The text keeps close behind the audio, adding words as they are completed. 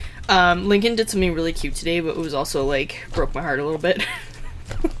Lincoln did something really cute today, but it was also, like, broke my heart a little bit.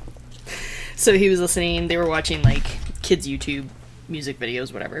 So he was listening, they were watching, like, kids' YouTube music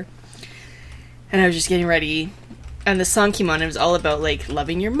videos, whatever. And I was just getting ready, and the song came on, and it was all about, like,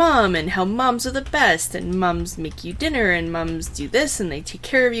 loving your mom, and how moms are the best, and moms make you dinner, and moms do this, and they take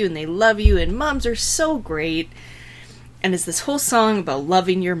care of you, and they love you, and moms are so great. And it's this whole song about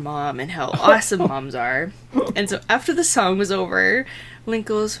loving your mom, and how awesome moms are. And so after the song was over, Link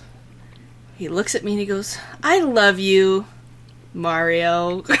goes, he looks at me and he goes, I love you,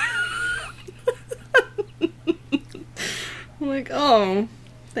 Mario. I'm like, oh,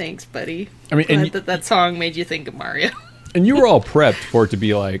 thanks, buddy. I mean, glad that song made you think of Mario. And you were all prepped for it to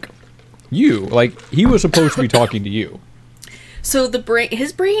be like, you. Like, he was supposed to be talking to you. So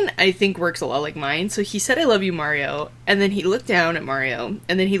his brain, I think, works a lot like mine. So he said, I love you, Mario. And then he looked down at Mario.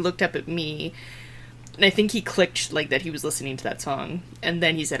 And then he looked up at me. And I think he clicked, like, that he was listening to that song. And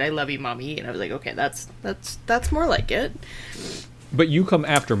then he said, I love you, Mommy. And I was like, okay, that's more like it. But you come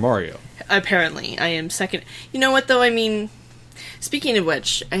after Mario. Apparently. I am second. You know what, though? I mean, speaking of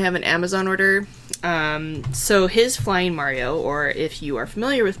which, I have an Amazon order. So his Flying Mario, or if you are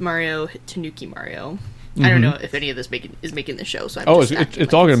familiar with Mario, Tanuki Mario. Mm-hmm. I don't know if any of this is making the show. So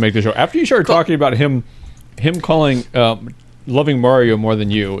it's all going to make the show. After you started talking about him calling loving Mario more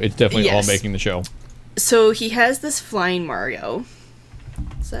than you, it's definitely all making the show. So he has this Flying Mario.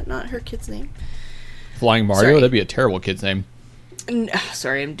 Is that not her kid's name? Flying Mario? Sorry. That'd be a terrible kid's name.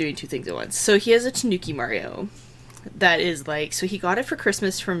 Sorry, I'm doing two things at once. So he has a Tanuki Mario. That is like, so he got it for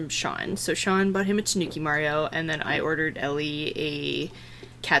Christmas from Sean. So Sean bought him a Tanuki Mario, and then I ordered Ellie a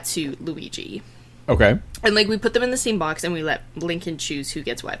Katsu Luigi. Okay. And, like, we put them in the same box, and we let Lincoln choose who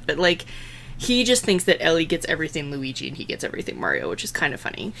gets what. But, like, he just thinks that Ellie gets everything Luigi, and he gets everything Mario, which is kind of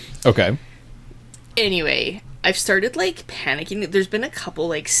funny. Okay. Anyway, I've started, like, panicking. There's been a couple,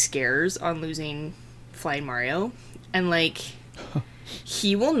 like, scares on losing Flying Mario. And, like,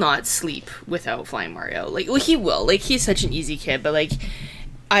 he will not sleep without Flying Mario. Like, well, he will. Like, he's such an easy kid. But, like,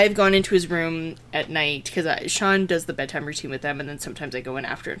 I've gone into his room at night, because Sean does the bedtime routine with them, and then sometimes I go in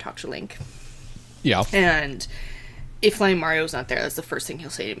after and talk to Link. Yeah. And if Flying Mario's not there, that's the first thing he'll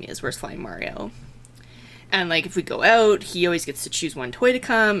say to me is, where's Flying Mario? And, like, if we go out, he always gets to choose one toy to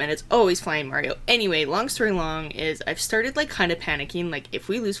come, and it's always Flying Mario. Anyway, long story long is I've started, like, kind of panicking. Like, if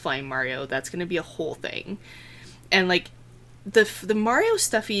we lose Flying Mario, that's going to be a whole thing. And, like, the Mario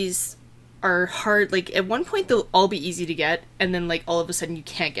stuffies are hard. Like, at one point, they'll all be easy to get, and then, like, all of a sudden you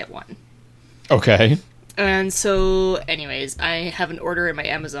can't get one. Okay. And so, anyways, I have an order in my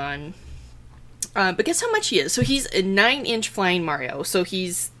Amazon. But guess how much he is? So he's a 9-inch Flying Mario. So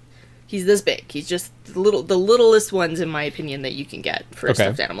he's this big. He's just the littlest ones, in my opinion, that you can get for a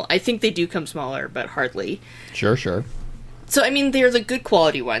stuffed animal. I think they do come smaller, but hardly. Sure. So, I mean, they're the good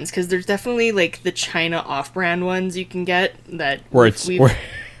quality ones, because there's definitely, like, the China off-brand ones you can get that... Where it's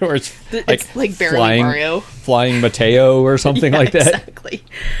like barely Mario. Flying Mateo or something like that. Exactly.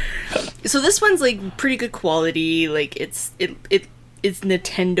 So this one's, like, pretty good quality. Like, it's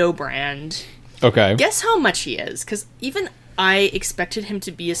Nintendo brand. Okay. Guess how much he is? Because even I expected him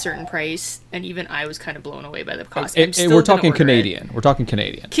to be a certain price, and even I was kind of blown away by the cost. And we're talking Canadian. We're talking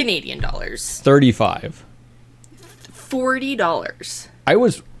Canadian. Canadian dollars. $35. $40. I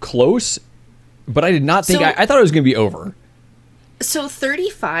was close, but I did not think... I thought it was going to be over. So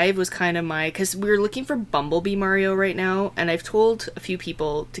 35 was kind of because we were looking for Bumblebee Mario right now, and I've told a few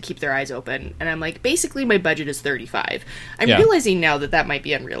people to keep their eyes open, and I'm like, basically my budget is 35. I'm realizing now that might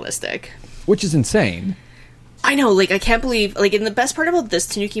be unrealistic. Which is insane. I know, like, I can't believe, like, and the best part about this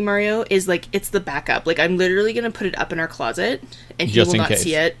Tanuki Mario is, like, it's the backup. Like, I'm literally going to put it up in our closet, and he will not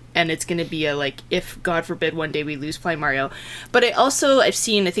see it, and it's going to be a, like, if, God forbid, one day we lose Flying Mario. But I've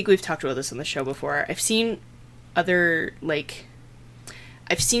seen, I think we've talked about this on the show before, I've seen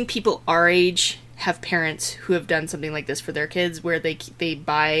people our age have parents who have done something like this for their kids, where they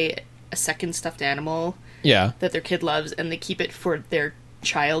buy a second stuffed animal that their kid loves, and they keep it for their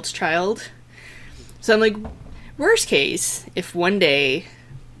child's child. So I'm like, worst case, if one day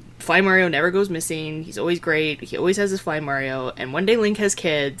Fly Mario never goes missing, he's always great, he always has his Fly Mario, and one day Link has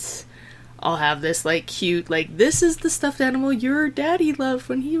kids, I'll have this, like, cute, like, this is the stuffed animal your daddy loved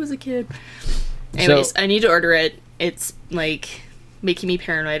when he was a kid. Anyways, I need to order it. It's, like, making me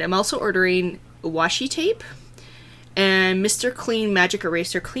paranoid. I'm also ordering washi tape and Mr. Clean Magic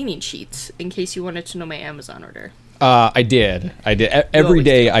Eraser cleaning sheets, in case you wanted to know my Amazon order. I did. Every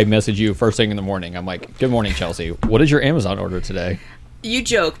day I message you first thing in the morning. I'm like, good morning, Chelsea. What is your Amazon order today? You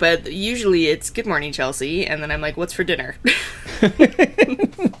joke, but usually it's good morning, Chelsea. And then I'm like, what's for dinner?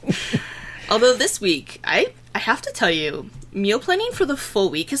 Although this week, I I have to tell you, meal planning for the full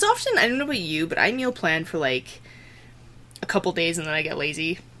week, because often, I don't know about you, but I meal plan for like a couple days and then I get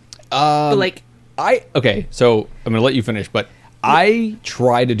lazy. But like, okay, so I'm gonna let you finish, but I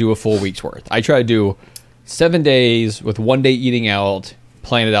try to do a full week's worth. I try to do 7 days with 1 day eating out,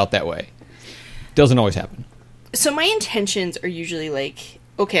 plan it out that way. Doesn't always happen. So my intentions are usually like,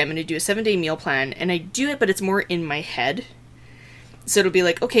 okay, I'm going to do a 7-day meal plan, and I do it, but it's more in my head. So it'll be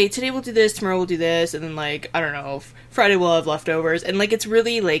like, okay, today we'll do this, tomorrow we'll do this, and then like, I don't know, Friday we'll have leftovers, and like, it's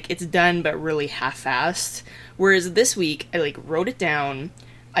really like, it's done, but really half-assed. Whereas this week, I like wrote it down,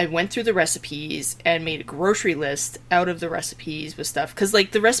 I went through the recipes, and made a grocery list out of the recipes with stuff, because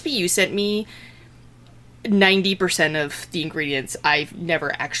like, the recipe you sent me, 90% of the ingredients I've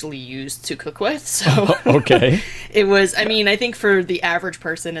never actually used to cook with, so okay. It was, I mean, I think for the average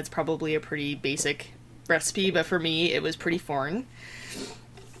person it's probably a pretty basic recipe, but for me it was pretty foreign.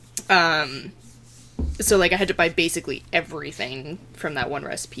 So like I had to buy basically everything from that one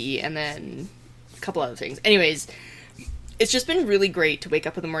recipe and then a couple other things. Anyways, it's just been really great to wake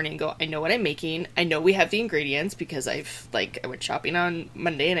up in the morning and go, I know what I'm making, I know we have the ingredients because I went shopping on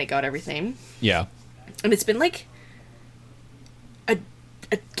Monday and I got everything. Yeah. And it's been, like, a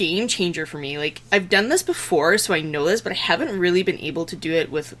game changer for me. Like, I've done this before, so I know this, but I haven't really been able to do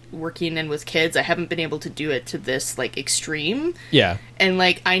it with working and with kids. I haven't been able to do it to this, like, extreme. Yeah. And,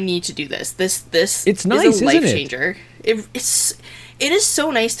 like, I need to do this. This it's nice, is a life isn't changer. It is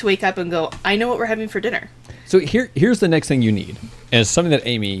so nice to wake up and go, I know what we're having for dinner. So here's the next thing you need. And it's something that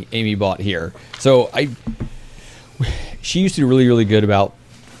Amy bought here. So she used to do really, really good about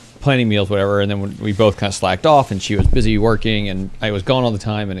planning meals, whatever, and then when we both kind of slacked off, and she was busy working, and I was gone all the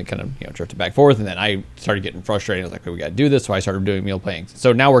time, and it kind of drifted back and forth, and then I started getting frustrated. I was like, we got to do this, so I started doing meal plannings.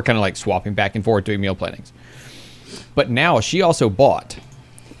 So now we're kind of like swapping back and forth doing meal plannings. But now she also bought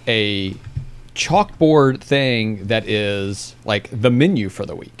a chalkboard thing that is like the menu for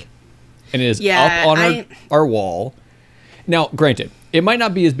the week, and it is up on our wall. Now, granted, it might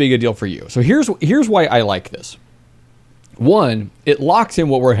not be as big a deal for you. So here's why I like this. One, it locks in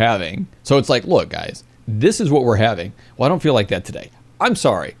what we're having. So it's like, look, guys, this is what we're having. Well, I don't feel like that today. I'm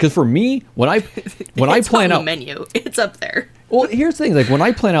sorry. Because for me, when I plan out the menu, it's up there. Well, here's the thing. Like, when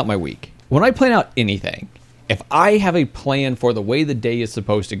I plan out my week, when I plan out anything, if I have a plan for the way the day is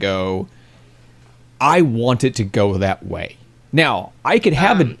supposed to go, I want it to go that way. Now, I could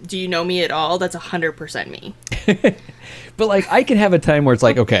have do you know me at all? That's 100% me. But, like, I can have a time where it's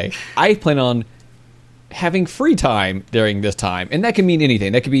like, okay, I plan on having free time during this time, and that can mean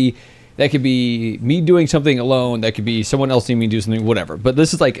anything. That could be me doing something alone. That could be someone else seeing me do something, whatever. But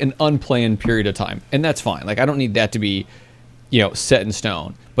this is like an unplanned period of time, and that's fine. Like, I don't need that to be, set in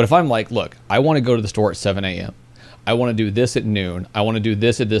stone. But if I'm like, look, I want to go to the store at 7 a.m. I want to do this at noon. I want to do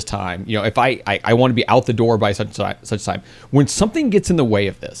this at this time. If I want to be out the door by such time. When something gets in the way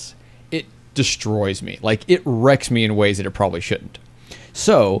of this, it destroys me. Like, it wrecks me in ways that it probably shouldn't.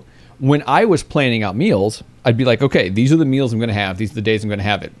 So when I was planning out meals, I'd be like, okay, these are the meals I'm going to have. These are the days I'm going to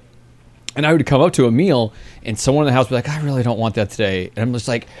have it. And I would come up to a meal, and someone in the house would be like, I really don't want that today. And I'm just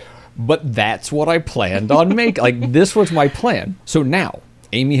like, but that's what I planned on making. Like, this was my plan. So now,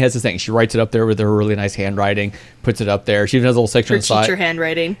 Amy has this thing. She writes it up there with her really nice handwriting, puts it up there. She even has a little section on the side. Her teacher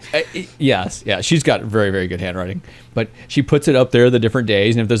handwriting. Yes. Yeah, she's got very, very good handwriting. But she puts it up there the different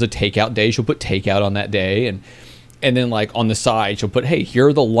days, and if there's a takeout day, she'll put takeout on that day. And then, like, on the side, she'll put, hey, here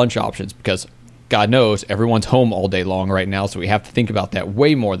are the lunch options, because God knows everyone's home all day long right now, so we have to think about that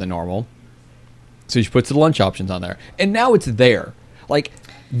way more than normal. So she puts the lunch options on there. And now it's there. Like,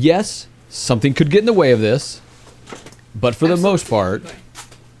 yes, something could get in the way of this, but for the most part,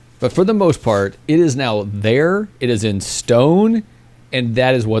 it is now there, it is in stone, and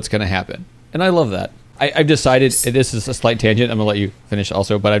that is what's going to happen. And I love that. I've decided, this is a slight tangent, I'm going to let you finish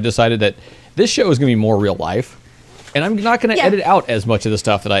also, but I've decided that this show is going to be more real life. And I'm not going to edit out as much of the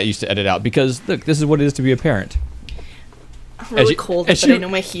stuff that I used to edit out, because, look, this is what it is to be a parent. I'm really cold, but I know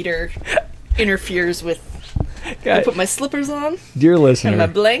my heater interferes with... I put my slippers on. Dear listener. And my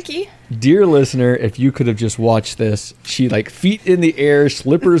blankie. Dear listener, if you could have just watched this, she, like, feet in the air,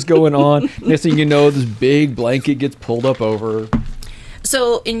 slippers going on. Next thing you know, this big blanket gets pulled up over.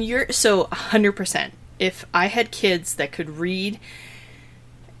 So, 100%. If I had kids that could read...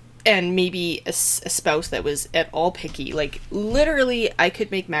 and maybe a spouse that was at all picky, like, literally I could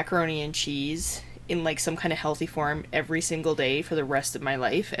make macaroni and cheese in, like, some kind of healthy form every single day for the rest of my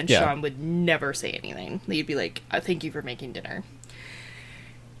life, and Sean would never say anything. He'd be like, thank you for making dinner.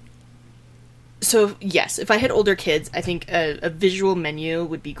 So, yes, if I had older kids, I think a visual menu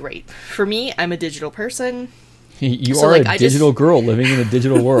would be great. For me, I'm a digital person. You are a digital girl living in a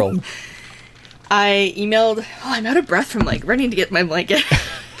digital world. I emailed. Oh, I'm out of breath from like running to get my blanket.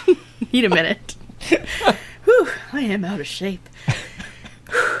 Need a minute. Whew, I am out of shape.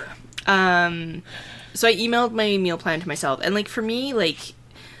 So I emailed my meal plan to myself, and like for me, like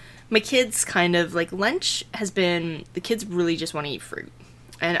my kids kind of like lunch has been the kids really just want to eat fruit,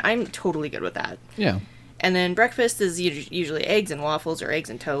 and I'm totally good with that. Yeah. And then breakfast is usually eggs and waffles, or eggs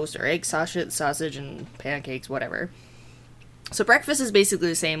and toast, or egg sausage and pancakes, whatever. So breakfast is basically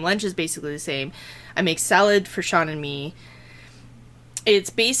the same. Lunch is basically the same. I make salad for Sean and me. It's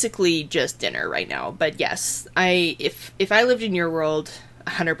basically just dinner right now. But yes, if I lived in your world,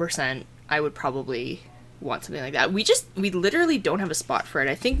 100%, I would probably want something like that. We literally don't have a spot for it.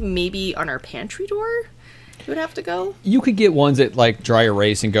 I think maybe on our pantry door it would have to go. You could get ones that like dry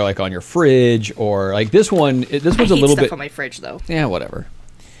erase and go like on your fridge, or like this one. This one's a little bit on my fridge though. Yeah, whatever.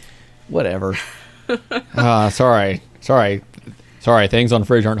 Sorry. Things on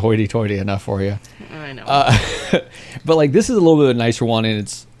fridge aren't hoity-toity enough for you. I know. But like this is a little bit of a nicer one, and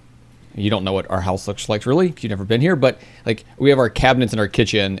it's, you don't know what our house looks like really, because you've never been here, but like we have our cabinets in our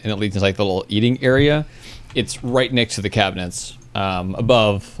kitchen, and it leads to like the little eating area. It's right next to the cabinets,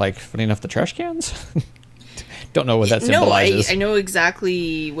 above, like, funny enough, the trash cans. Don't know what that symbolizes. No, I know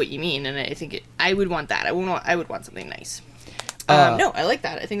exactly what you mean, and I think I would want that. I would want something nice. No, I like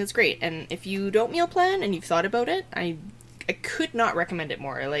that. I think that's great. And if you don't meal plan and you've thought about it, I could not recommend it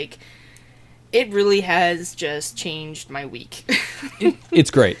more. Like, it really has just changed my week. It's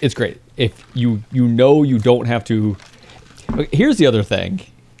great. It's great. If you don't have to. Here's the other thing,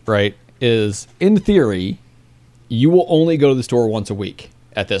 right? Is in theory, you will only go to the store once a week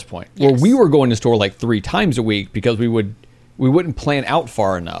at this point. Yes. Where we were going to the store like 3 times a week because we wouldn't plan out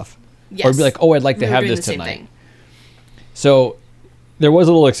far enough. Yes. Or be like, oh, I'd like to have this tonight. So there was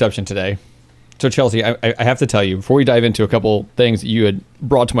a little exception today. So Chelsea, I have to tell you, before we dive into a couple things that you had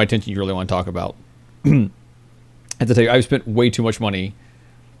brought to my attention you really want to talk about, I have to tell you, I've spent way too much money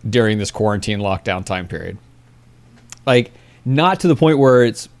during this quarantine lockdown time period. Like, not to the point where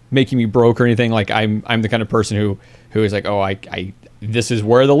it's making me broke or anything. Like, I'm the kind of person who is like, oh, I this is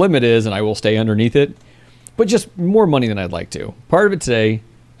where the limit is, and I will stay underneath it. But just more money than I'd like to. Part of it today,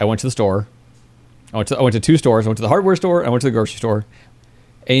 I went to the store. I went to 2 stores. I went to the hardware store. I went to the grocery store.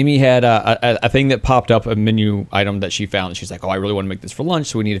 Amy had a thing that popped up, a menu item that she found. And she's like, oh, I really want to make this for lunch,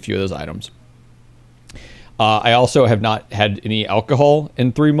 so we need a few of those items. I also have not had any alcohol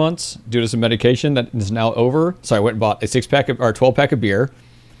in 3 months due to some medication that is now over. So I went and bought a 12-pack of beer,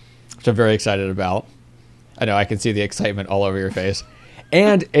 which I'm very excited about. I know, I can see the excitement all over your face.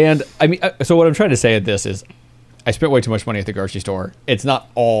 And I mean, so what I'm trying to say at this is, I spent way too much money at the grocery store. It's not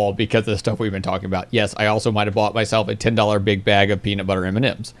all because of the stuff we've been talking about. Yes, I also might have bought myself a $10 big bag of peanut butter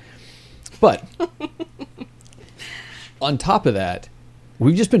M&Ms. But on top of that,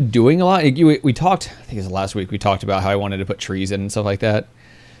 we've just been doing a lot. We talked, I think it was last week, we talked about how I wanted to put trees in and stuff like that.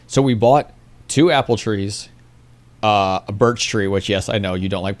 So we bought 2 apple trees, a birch tree, which, yes, I know you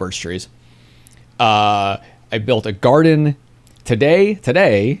don't like birch trees. I built a garden.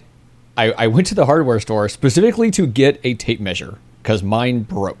 Today, I went to the hardware store specifically to get a tape measure because mine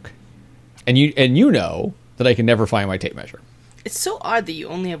broke. And you know that I can never find my tape measure. It's so odd that you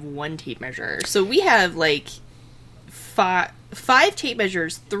only have 1 tape measure. So we have like 5 tape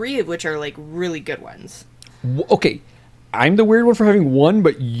measures, 3 of which are like really good ones. Okay, I'm the weird one for having 1,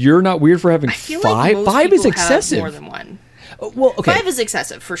 but you're not weird for having 5? I feel like most 5 is people excessive. have more than 1. Well, okay. 5 is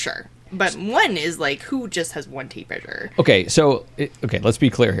excessive for sure. But 1 is like, who just has 1 tape measure? Okay, so, let's be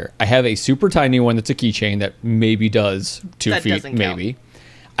clear here. I have a super tiny one that's a keychain that maybe does 2 feet, maybe. Count.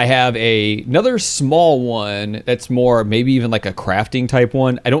 I have another small one that's more, maybe even like a crafting type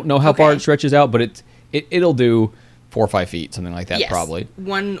one. I don't know how far it stretches out, but it'll do 4 or 5 feet, something like that, yes. Probably.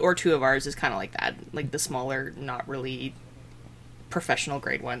 1 or 2 of ours is kind of like that. Like the smaller, not really professional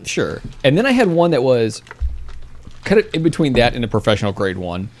grade ones. Sure. And then I had one that was kind of in between that and a professional grade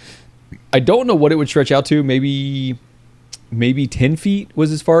one. I don't know what it would stretch out to. Maybe 10 feet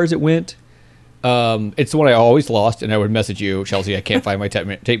was as far as it went. It's the one I always lost, and I would message you, Chelsea, I can't find my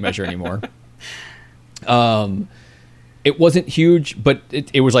tape measure anymore. It wasn't huge, but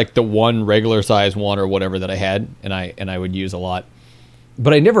it was like the one regular size one or whatever that I had, and I would use a lot.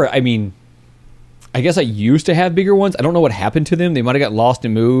 But I guess I used to have bigger ones. I don't know what happened to them. They might have got lost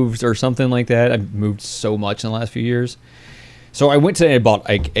and moved or something like that. I've moved so much in the last few years. So I went today and bought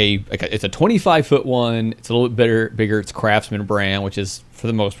it's a 25-foot one. It's a little bit bigger. It's Craftsman brand, which is, for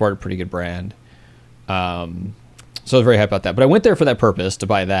the most part, a pretty good brand. So I was very happy about that. But I went there for that purpose, to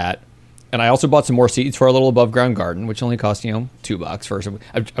buy that. And I also bought some more seeds for our little above-ground garden, which only cost, $2 for some.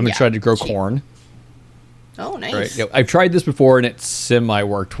 I'm going to try to grow corn. Oh, nice. Right. Yeah, I've tried this before and it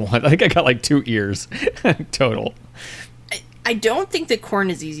semi-worked one. I think I got like 2 ears total. I don't think that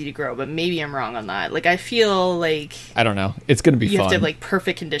corn is easy to grow, but maybe I'm wrong on that. Like, I feel like... I don't know. It's going to be fun. You have to have, like,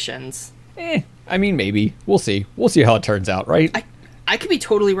 perfect conditions. I mean, maybe. We'll see. We'll see how it turns out, right? I could be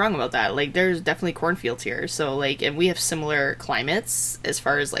totally wrong about that. Like, there's definitely cornfields here. So, like, and we have similar climates as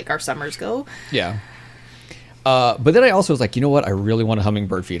far as, like, our summers go. Yeah. But then I also was like, you know what? I really want a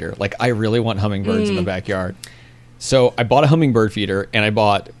hummingbird feeder. Like, I really want hummingbirds in the backyard. So I bought a hummingbird feeder, and I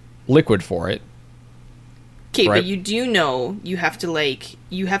bought liquid for it. Okay, right? But you do know you have to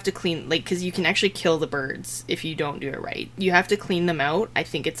clean, like, because you can actually kill the birds if you don't do it right. You have to clean them out. I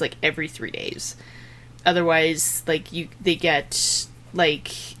think it's, like, every 3 days. Otherwise, like, they get...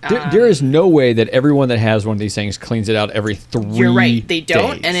 Like there is no way that everyone that has one of these things cleans it out every 3 days. You're right, they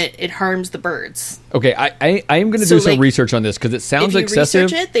don't, and it harms the birds. Okay, I am going to do some research on this because it sounds excessive.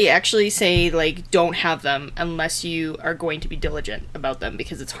 If you research it, they actually say, like, don't have them unless you are going to be diligent about them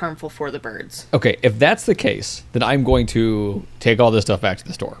because it's harmful for the birds. Okay, if that's the case, then I'm going to take all this stuff back to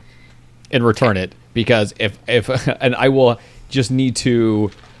the store and return it because if and I will just need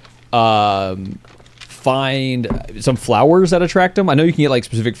to find some flowers that attract them. I know you can get like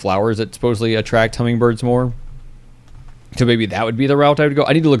specific flowers that supposedly attract hummingbirds more. So maybe that would be the route I would go.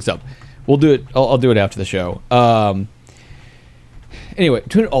 I need to look this up. We'll do it. I'll do it after the show. Anyway,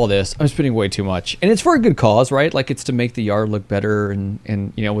 doing all this, I'm spending way too much. And it's for a good cause, right? Like it's to make the yard look better and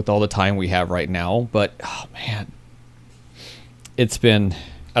you know, with all the time we have right now. But, oh man, it's been,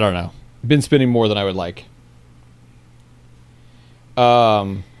 I don't know, been spending more than I would like.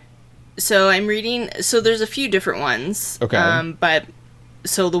 So I'm reading, so there's a few different ones. Okay. But,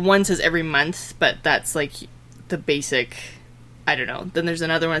 so the one says every month, but that's like the basic, I don't know. Then there's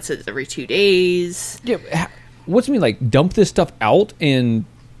another one that says every 2 days. Yeah. What's it mean, like, dump this stuff out and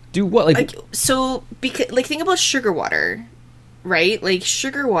do what? Like so, because, like, think about sugar water, right? Like,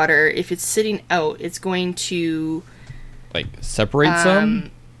 sugar water, if it's sitting out, it's going to... Like, separate some?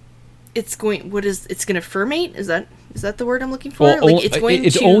 It's going to ferment? Is that the word I'm looking for? Well, like,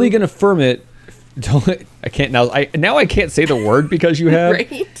 it's only going to ferment. I can't now. I can't say the word because you have.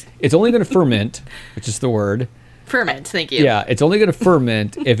 Right? It's only going to ferment, which is the word. Ferment. Thank you. Yeah, it's only going to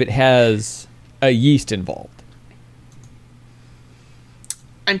ferment if it has a yeast involved.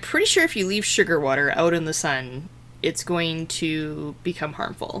 I'm pretty sure if you leave sugar water out in the sun, it's going to become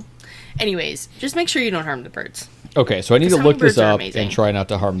harmful. Anyways, just make sure you don't harm the birds. Okay, so I need to look this up and try not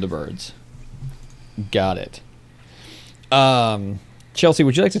to harm the birds. Got it. Chelsea,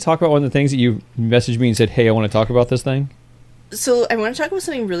 would you like to talk about one of the things that you messaged me and said, hey, I want to talk about this thing? So I want to talk about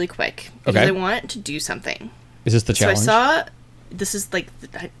something really quick. Because I want to do something. Is this the challenge? So I saw... This is like...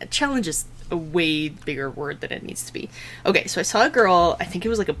 A challenge is a way bigger word than it needs to be. Okay, so I saw a girl, I think it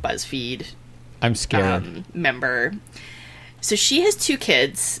was like a BuzzFeed... I'm scared. Member. So she has 2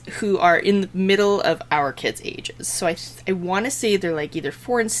 kids who are in the middle of our kids' ages. So I want to say they're like either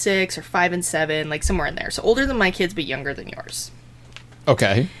 4 and 6 or 5 and 7, like somewhere in there. So older than my kids, but younger than yours.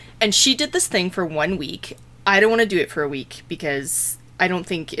 Okay. And she did this thing for 1 week. I don't want to do it for a week because I don't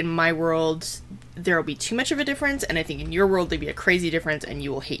think in my world there will be too much of a difference. And I think in your world there'd be a crazy difference and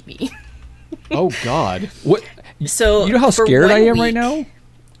you will hate me. Oh, God. What? So you know how scared I am right now?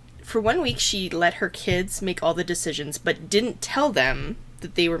 For 1 week, she let her kids make all the decisions, but didn't tell them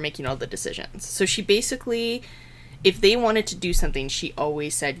that they were making all the decisions. So she basically, if they wanted to do something, she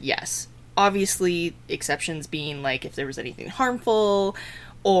always said yes. Obviously, exceptions being, like, if there was anything harmful,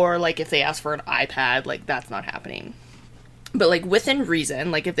 or, like, if they asked for an iPad, like, that's not happening. But, like, within reason,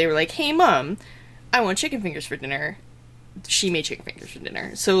 like, if they were like, hey, Mom, I want chicken fingers for dinner, she made chicken fingers for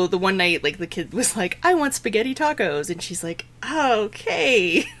dinner. So the one night, like, the kid was like, I want spaghetti tacos, and she's like, oh,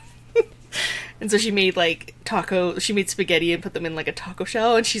 okay. And so she made she made spaghetti and put them in like a taco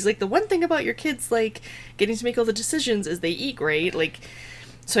shell, and she's like, the one thing about your kids like getting to make all the decisions is they eat great. Like,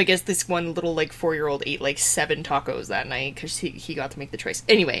 so I guess this one little like 4-year-old ate like 7 tacos that night because he got to make the choice.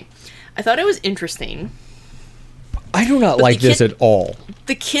 Anyway, I thought it was interesting. I do not like this at all.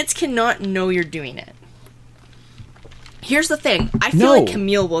 The kids cannot know you're doing it. Here's the thing. I feel like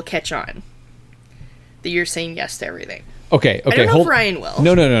Camille will catch on that you're saying yes to everything. Okay. I don't know if Ryan will.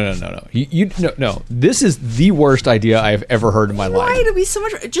 No. No. This is the worst idea I've ever heard in my life. Why? It'll be so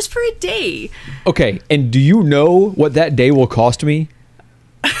much... Just for a day. Okay, and do you know what that day will cost me?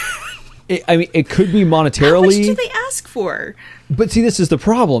 It could be monetarily... How much do they ask for? But see, this is the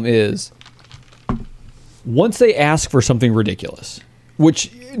problem is... Once they ask for something ridiculous,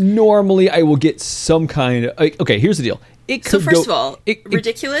 which normally I will get some kind of... Okay, here's the deal. First of all,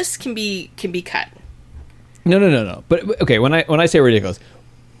 ridiculous can be cut. No. But okay, when I say ridiculous,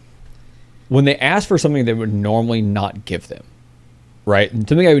 when they ask for something they would normally not give them, right? And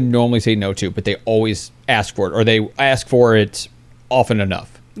something I would normally say no to, but they always ask for it, or they ask for it often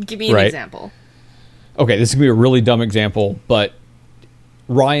enough. Give me an example. Okay, this is going to be a really dumb example, but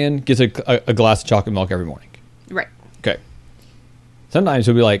Ryan gets a glass of chocolate milk every morning. Right. Okay. Sometimes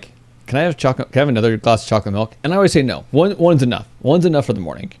he'll be like, can I have another glass of chocolate milk? And I always say no. One's enough. One's enough for the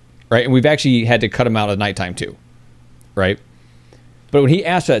morning, right? And we've actually had to cut him out at nighttime too, right? But when he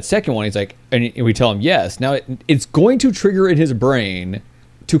asks for that second one, he's like, and we tell him yes. Now it's going to trigger in his brain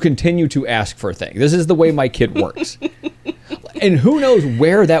to continue to ask for things. This is the way my kid works. And who knows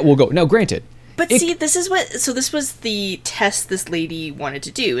where that will go. Now, granted. But see, this was the test this lady wanted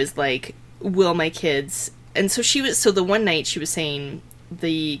to do, is like, will my kids... And so the one night she was saying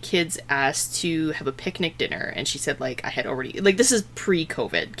the kids asked to have a picnic dinner, and she said, like, I had already... Like, this is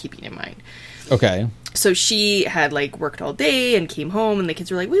pre-COVID, keeping in mind. Okay. So she had, like, worked all day and came home, and the kids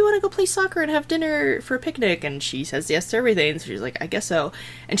were like, we want to go play soccer and have dinner for a picnic. And she says yes to everything. So she's like, I guess so.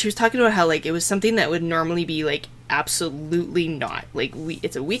 And she was talking about how, like, it was something that would normally be, like, absolutely not. Like,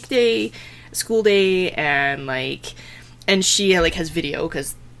 it's a weekday, school day, and, like... And she, like, has video,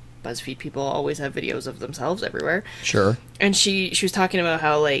 because BuzzFeed people always have videos of themselves everywhere. Sure. And she was talking about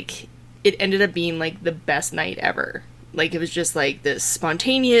how, like, it ended up being, like, the best night ever. Like, it was just, like, this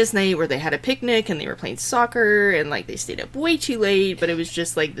spontaneous night where they had a picnic and they were playing soccer and, like, they stayed up way too late, but it was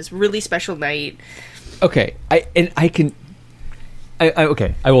just, like, this really special night. Okay. I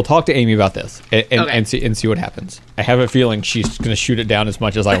will talk to Amy about this and see what happens. I have a feeling she's going to shoot it down as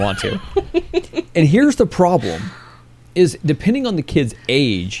much as I want to. And here's the problem, is depending on the kid's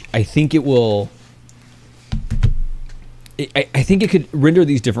age, I think it will... I think it could render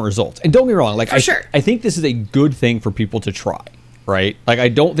these different results. And don't get me wrong, like, sure. I think this is a good thing for people to try, right? Like, I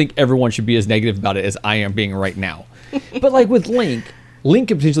don't think everyone should be as negative about it as I am being right now. But like with Link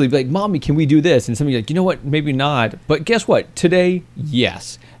could potentially be like, Mommy, can we do this? And somebody's like, you know what, maybe not. But guess what? Today,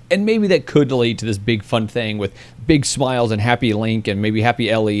 yes. And maybe that could lead to this big fun thing with big smiles and happy Link and maybe happy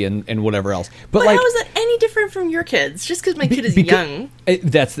Ellie and whatever else. But like, how is that any different from your kids? Just because my kid is young.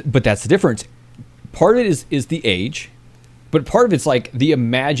 That's the difference. Part of it is the age. But part of it's like the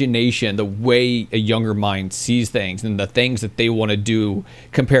imagination, the way a younger mind sees things and the things that they want to do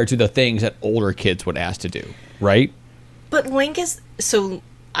compared to the things that older kids would ask to do, right? But Link is... So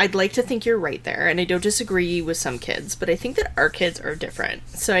I'd like to think you're right there, and I don't disagree with some kids, but I think that our kids are different.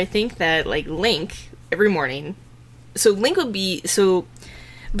 So I think that, like, Link, every morning... Link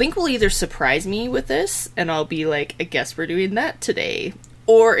will either surprise me with this, and I'll be like, I guess we're doing that today,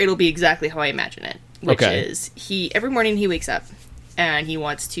 or it'll be exactly how I imagine it. Which is, every morning he wakes up and he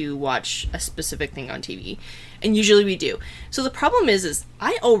wants to watch a specific thing on TV. And usually we do. So the problem is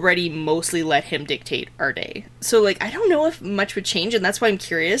I already mostly let him dictate our day. So, like, I don't know if much would change, and that's why I'm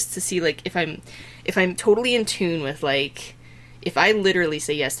curious to see, like, if I'm totally in tune with, like, if I literally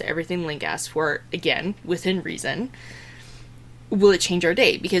say yes to everything Link asks for, again, within reason, will it change our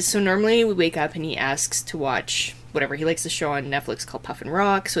day? Because so normally we wake up and he asks to watch... whatever, he likes a show on Netflix called Puff and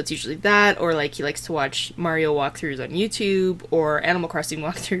Rock, so it's usually that, or like he likes to watch Mario walkthroughs on YouTube, or Animal Crossing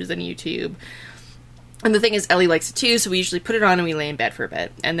walkthroughs on YouTube. And the thing is, Ellie likes it too, so we usually put it on and we lay in bed for a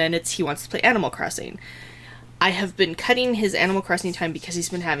bit, and then he wants to play Animal Crossing. I have been cutting his Animal Crossing time because he's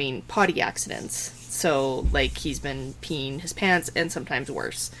been having potty accidents, so, like, he's been peeing his pants, and sometimes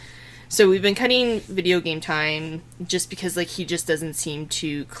worse. So we've been cutting video game time just because, like, he just doesn't seem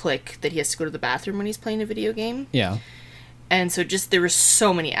to click that he has to go to the bathroom when he's playing a video game. Yeah. And so there were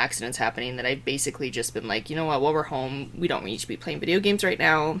so many accidents happening that I've basically just been like, you know what, while we're home, we don't need to be playing video games right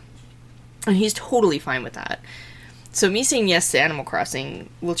now. And he's totally fine with that. So me saying yes to Animal Crossing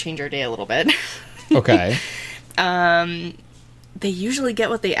will change our day a little bit. Okay. They usually get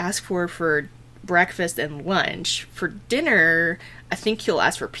what they ask for breakfast and lunch. For dinner, I think he'll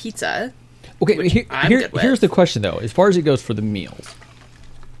ask for pizza. Okay, here's the question, though. As far as it goes for the meals,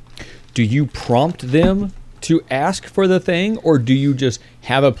 do you prompt them to ask for the thing, or do you just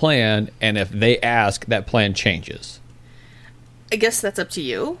have a plan, and if they ask, that plan changes? I guess that's up to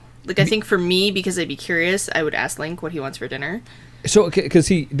you. Like, I think for me, because I'd be curious, I would ask Link what he wants for dinner. So, because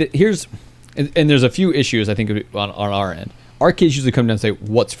here's... And there's a few issues, I think, on our end. Our kids usually come down and say,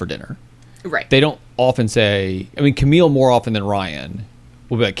 what's for dinner? Right. They don't often say... I mean, Camille more often than Ryan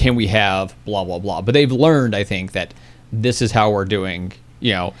will be like, can we have blah, blah, blah. But they've learned, I think, that this is how we're doing...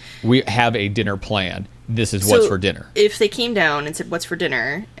 You know, we have a dinner plan. This is what's for dinner. If they came down and said, what's for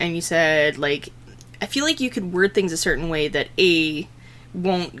dinner? And you said, like... I feel like you could word things a certain way that, A...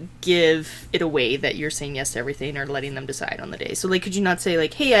 won't give it away that you're saying yes to everything or letting them decide on the day. So, like, could you not say,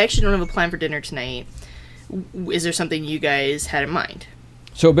 like, hey, I actually don't have a plan for dinner tonight. Is there something you guys had in mind?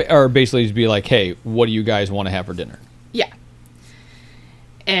 So, or basically just be like, hey, what do you guys want to have for dinner? Yeah.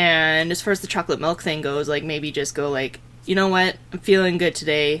 And as far as the chocolate milk thing goes, like, maybe just go like, you know what? I'm feeling good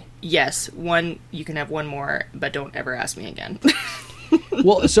today. Yes, you can have one more, but don't ever ask me again.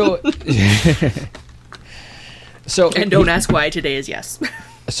 Well, so... And don't ask why today is yes.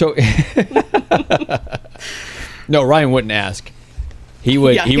 So... No, Ryan wouldn't ask. He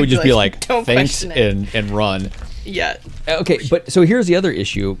would just be like thanks and run. Yeah. Okay, but so here's the other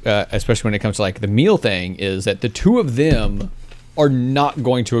issue, especially when it comes to like the meal thing, is that the two of them are not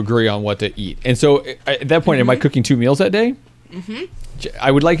going to agree on what to eat. And so at that point, am I cooking 2 meals that day? Mm-hmm. I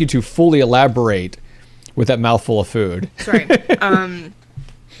would like you to fully elaborate with that mouthful of food. Sorry.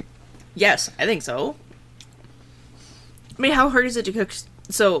 Yes, I think so. I mean, how hard is it to cook?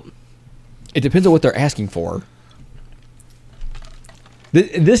 So it depends on what they're asking for.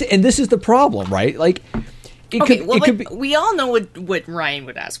 This is the problem, right? Like, we all know what Ryan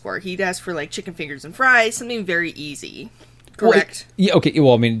would ask for. He'd ask for like chicken fingers and fries, something very easy. Correct. Well, yeah. Okay.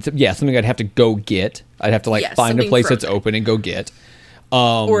 Well, I mean, yeah, something I'd have to go get. I'd have to find a place that's open and go get.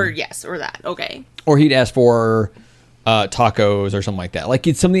 Or that. Okay. Or he'd ask for tacos or something like that. Like,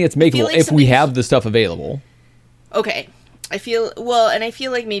 it's something that's makeable if we have the stuff available. Okay. I feel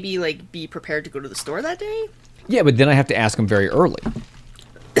like maybe like be prepared to go to the store that day. Yeah, but then I have to ask them very early.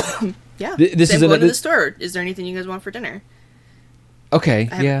 Yeah. This is going to the store. Is there anything you guys want for dinner? Okay.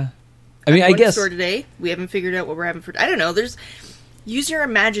 Yeah. I mean, I guess to the store today. We haven't figured out what we're having for. I don't know. Use your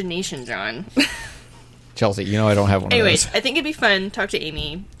imagination, John. Chelsea, I don't have one. Anyways, of those. I think it'd be fun. Talk to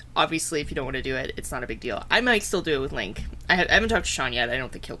Amy. Obviously, if you don't want to do it, it's not a big deal. I might still do it with Link. I haven't talked to Sean yet. I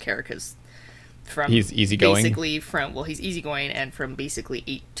don't think he'll care because he's easygoing. He's easygoing, and from basically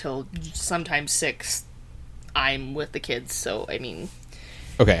 8 till sometimes 6, I'm with the kids. So I mean.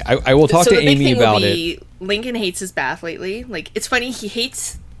 Okay, I will talk to Amy about it. Lincoln hates his bath lately. Like, it's funny, he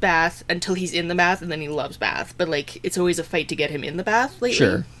hates bath until he's in the bath, and then he loves bath. But, like, it's always a fight to get him in the bath lately.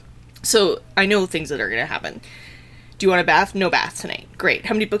 Sure. So, I know things that are going to happen. Do you want a bath? No bath tonight. Great.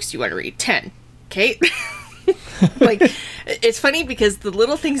 How many books do you want to read? 10. Okay? Like, it's funny because the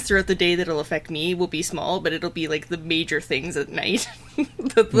little things throughout the day that'll affect me will be small, but it'll be, like, the major things at night.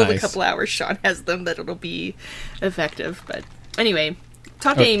 the couple hours Sean has them that it'll be effective. But, anyway...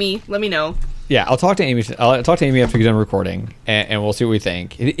 Talk to Amy. Let me know. Yeah, I'll talk to Amy. I'll talk to Amy after we get done recording, and we'll see what we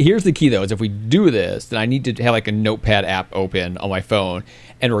think. Here's the key, though: is if we do this, then I need to have like a notepad app open on my phone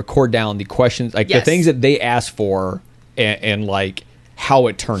and record down the questions, like the things that they asked for, and like how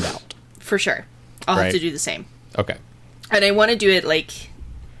it turned out. For sure, I'll have to do the same. Okay. And I want to do it like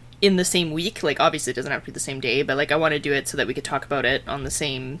in the same week. Like, obviously, it doesn't have to be the same day, but like I want to do it so that we could talk about it on the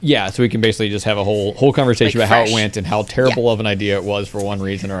same. Yeah, so we can basically just have a whole conversation about how it went and how terrible of an idea it was for one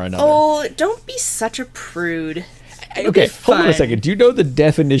reason or another. Oh, don't be such a prude. Okay, hold on a second. Do you know the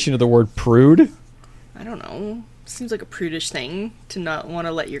definition of the word prude? I don't know. Seems like a prudish thing to not want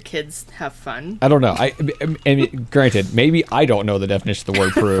to let your kids have fun. I don't know. I mean, granted, maybe I don't know the definition of the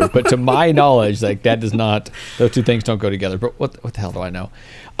word prude, but to my knowledge, like that does not. Those two things don't go together. But what the hell do I know?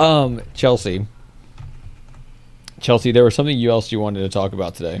 Chelsea, there was something else you wanted to talk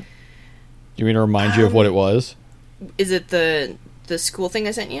about today. Do you mean to remind you of what it was? Is it the school thing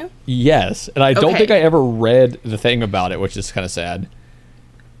I sent you? Yes, and I don't think I ever read the thing about it, which is kind of sad.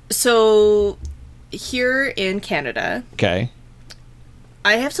 So. Here in Canada, okay,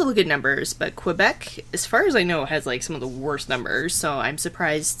 I have to look at numbers, but Quebec, as far as I know, has like some of the worst numbers. So I'm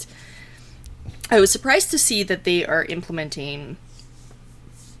surprised. I was surprised to see that they are implementing.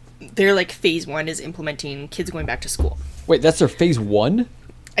 Their like phase 1 is implementing kids going back to school. Wait, that's their phase 1?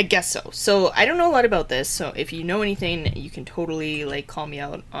 I guess so. So I don't know a lot about this. So if you know anything, you can totally like call me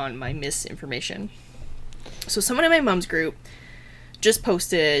out on my misinformation. So someone in my mom's group just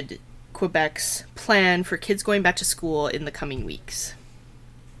posted Quebec's plan for kids going back to school in the coming weeks.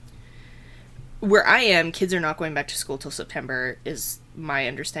 Where I am, kids are not going back to school till September, is my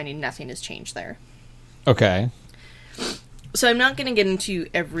understanding. Nothing has changed there. Okay. So I'm not going to get into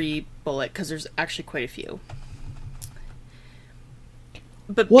every bullet because there's actually quite a few.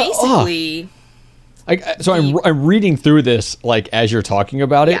 But basically... I'm reading through this like as you're talking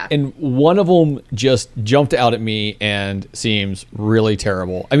about it, and one of them just jumped out at me and seems really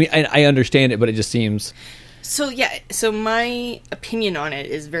terrible. I mean, I understand it, but it just seems... So my opinion on it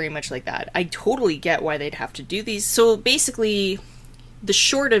is very much like that. I totally get why they'd have to do these. So basically, the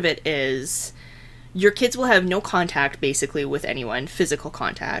short of it is your kids will have no contact basically with anyone, physical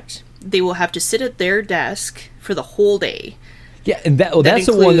contact. They will have to sit at their desk for the whole day. Yeah, and that's includes,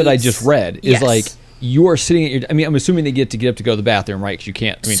 the one that I just read is like... You are sitting at your... I mean, I'm assuming they get up to go to the bathroom, right? Because you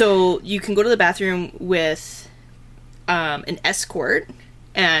can't... So you can go to the bathroom with an escort,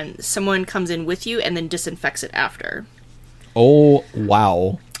 and someone comes in with you and then disinfects it after. Oh,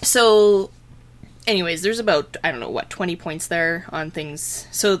 wow. So, anyways, there's about, 20 points there on things.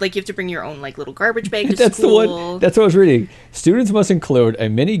 So, like, you have to bring your own, like, little garbage bag to That's school. That's what I was reading. Students must include a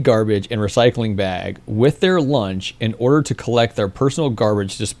mini garbage and recycling bag with their lunch in order to collect their personal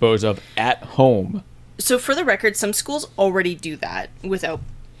garbage to dispose of at home. So, for the record, some schools already do that without...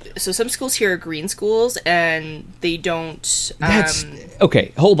 So, some schools here are green schools, and they don't...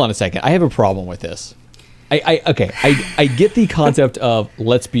 Okay, hold on a second. I have a problem with this. I get the concept of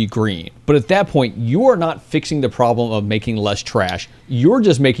let's be green, but at that point, you are not fixing the problem of making less trash. You're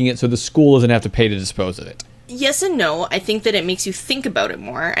just making it so the school doesn't have to pay to dispose of it. Yes and no. I think that it makes you think about it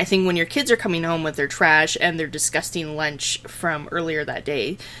more. I think when your kids are coming home with their trash and their disgusting lunch from earlier that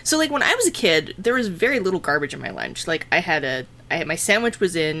day. So, like, when I was a kid, there was very little garbage in my lunch. Like, my sandwich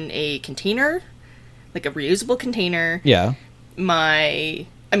was in a container, like a reusable container. Yeah. I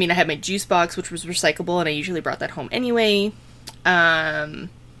had my juice box, which was recyclable, and I usually brought that home anyway. And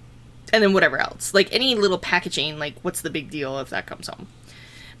then whatever else. Like, any little packaging, like, what's the big deal if that comes home?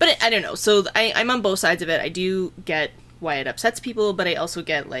 But I don't know. So I'm on both sides of it. I do get why it upsets people, but I also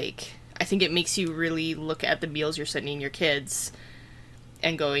get, like, I think it makes you really look at the meals you're sending your kids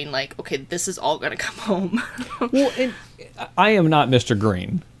and going, like, okay, this is all going to come home. Well, and I am not Mr.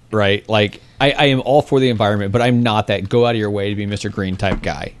 Green. Right? Like, I am all for the environment, but I'm not that go out of your way to be Mr. Green type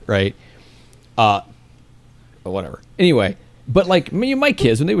guy, right? Whatever. Anyway, but like my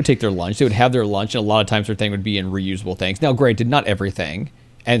kids, when they would take their lunch, they would have their lunch, and a lot of times their thing would be in reusable things. Now, granted, not everything,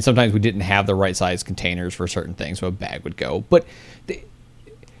 and sometimes we didn't have the right size containers for certain things, so a bag would go. But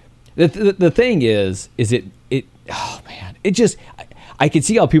the thing is it oh man, it just I can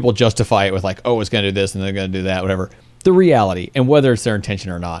see how people justify it with like, oh, it's going to do this and they're going to do that, whatever. The reality, and whether it's their intention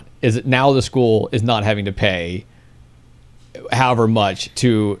or not, is that now the school is not having to pay however much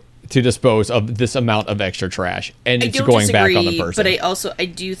to dispose of this amount of extra trash, and it's going back on the person. But I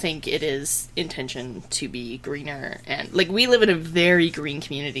do think it is intention to be greener, and like we live in a very green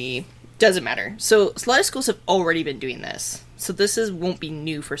community. Doesn't matter. So a lot of schools have already been doing this. So this won't be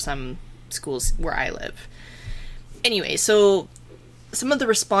new for some schools where I live. Anyway, so some of the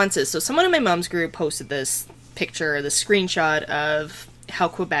responses. So someone in my mom's group posted this picture, the screenshot of how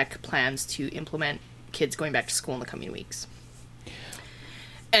Quebec plans to implement kids going back to school in the coming weeks.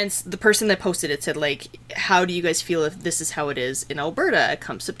 And the person that posted it said, like, how do you guys feel if this is how it is in Alberta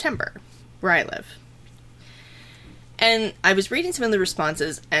come September, where I live? And I was reading some of the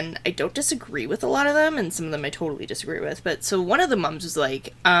responses, and I don't disagree with a lot of them, and some of them I totally disagree with. But so one of the moms was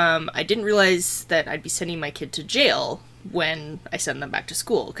like, I didn't realize that I'd be sending my kid to jail when I send them back to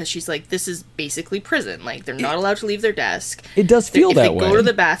school, because she's like, this is basically prison. Like, they're not allowed to leave their desk. It does feel that way. If they go to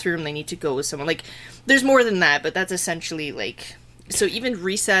the bathroom, they need to go with someone. Like, there's more than that, but that's essentially, like... So even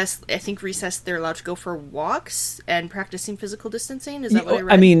recess, I think recess, they're allowed to go for walks and practicing physical distancing. Is that what I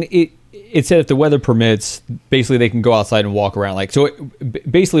read? I mean, it said if the weather permits, basically they can go outside and walk around. Like, so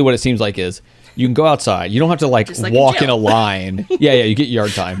basically what it seems like is you can go outside. You don't have to like walk in a line. Yeah, you get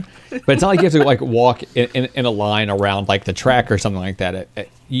yard time. But it's not like you have to like walk in a line around like the track or something like that.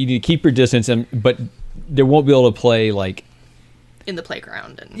 You need to keep your distance, but they won't be able to play like in the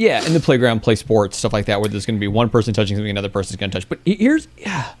playground. In the playground, play sports, stuff like that, where there's going to be one person touching something another person's going to touch. But here's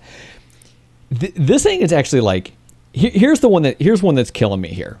this thing is actually like here's one that's killing me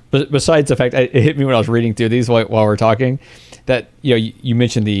here. But besides the fact it hit me when I was reading through these while we're talking, that you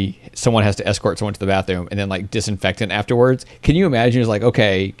mentioned someone has to escort someone to the bathroom and then like disinfectant afterwards. Can you imagine? It's like,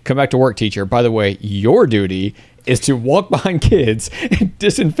 okay, come back to work, teacher. By the way, your duty is to walk behind kids and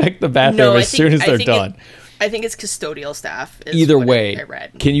disinfect the bathroom soon as they're done. I think it's custodial staff. Either way, I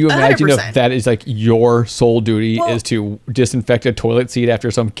read. Can you imagine 100%. If that is like your sole duty is to disinfect a toilet seat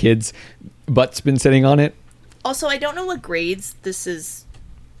after some kid's butt's been sitting on it? Also, I don't know what grades this is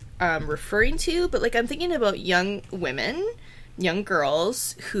referring to, but like I'm thinking about young women, young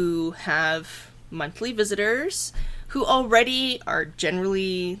girls who have monthly visitors who already are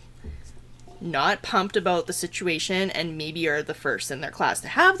generally not pumped about the situation and maybe are the first in their class to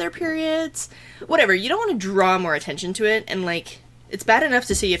have their periods. Whatever. You don't want to draw more attention to it, and like it's bad enough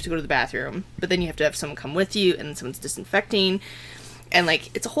to say you have to go to the bathroom, but then you have to have someone come with you and someone's disinfecting, and like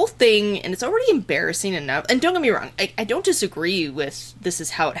it's a whole thing, and it's already embarrassing enough. And don't get me wrong, I don't disagree with this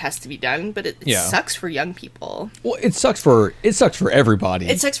is how it has to be done, but it sucks for young people. Well, it sucks for everybody.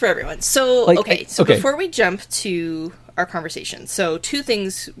 It sucks for everyone. So before we jump to our conversation, so three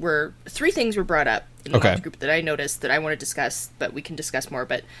things were brought up in the mom's group that I noticed that I want to discuss, but we can discuss more.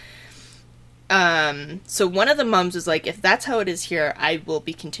 But so one of the moms was like, if that's how it is here, I will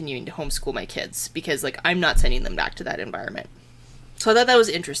be continuing to homeschool my kids because like I'm not sending them back to that environment. So I thought that was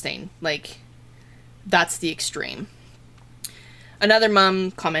interesting. Like, that's the extreme. Another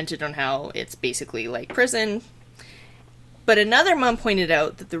mom commented on how it's basically like prison. But another mom pointed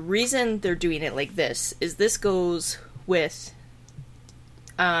out that the reason they're doing it like this is this goes with...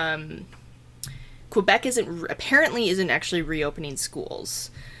 Quebec apparently isn't actually reopening schools.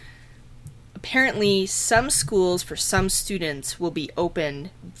 Apparently, some schools for some students will be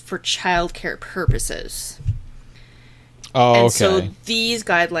open for childcare purposes. Oh, and okay. So these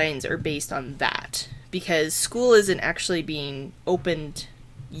guidelines are based on that. Because school isn't actually being opened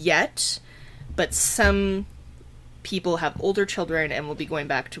yet, but some people have older children and will be going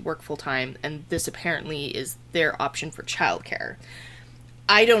back to work full-time, and this apparently is their option for childcare.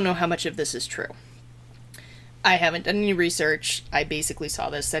 I don't know how much of this is true. I haven't done any research. I basically saw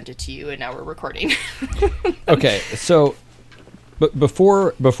this, sent it to you, and now we're recording. Okay, so but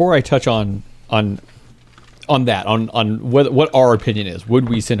before I touch on that, on what our opinion is, would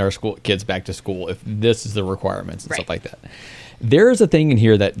we send our kids back to school if this is the requirements and stuff like that? There is a thing in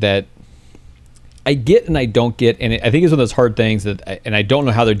here that I get and I don't get, and I think it's one of those hard things and I don't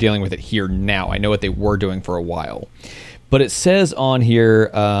know how they're dealing with it here now. I know what they were doing for a while, but it says on here,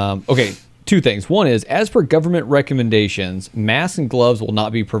 okay, two things. One is, as per government recommendations, masks and gloves will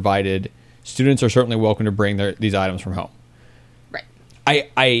not be provided. Students are certainly welcome to bring these items from home.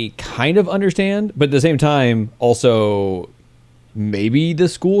 I kind of understand, but at the same time, also, maybe the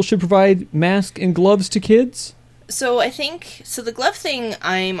school should provide masks and gloves to kids? So I think... So the glove thing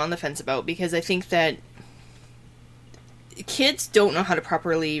I'm on the fence about, because I think that kids don't know how to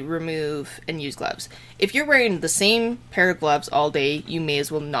properly remove and use gloves. If you're wearing the same pair of gloves all day, you may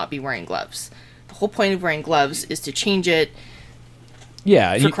as well not be wearing gloves. The whole point of wearing gloves is to change it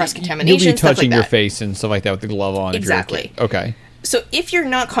for cross-contamination, you'll be touching stuff like your that. face and stuff like that with the glove on. Exactly. If you're a kid. Okay. So if you're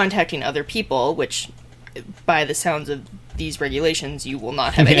not contacting other people, which by the sounds of these regulations, you will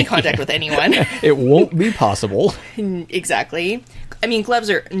not have any contact with anyone. It won't be possible. Exactly. I mean,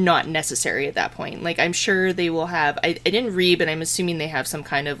 gloves are not necessary at that point. Like, I'm sure they will have... I didn't read, but I'm assuming they have some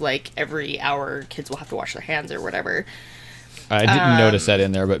kind of, like, every hour kids will have to wash their hands or whatever. I didn't notice that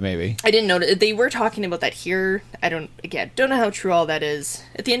in there, but maybe. I didn't notice. They were talking about that here. I don't know how true all that is.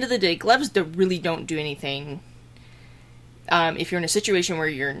 At the end of the day, gloves really don't do anything... if you're in a situation where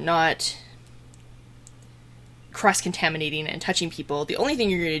you're not cross-contaminating and touching people, the only thing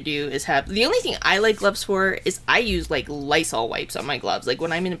you're going to do is the only thing I like gloves for is I use, like, Lysol wipes on my gloves. Like,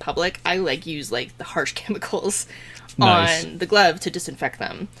 when I'm in public, I, like, use, like, the harsh chemicals on the glove to disinfect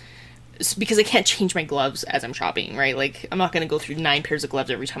them. Because I can't change my gloves as I'm shopping, right? Like, I'm not going to go through 9 pairs of gloves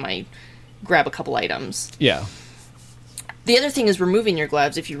every time I grab a couple items. Yeah. The other thing is removing your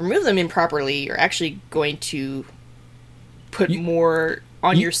gloves. If you remove them improperly, you're actually going to... put more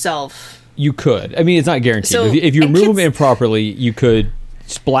on yourself. You could. I mean, it's not guaranteed. So, if you remove them improperly, you could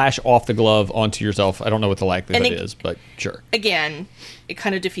splash off the glove onto yourself. I don't know what the likelihood is, but sure. Again, it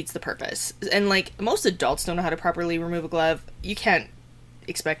kind of defeats the purpose. And, like, most adults don't know how to properly remove a glove. You can't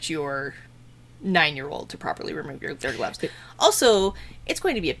expect your 9-year-old to properly remove their gloves. Also, it's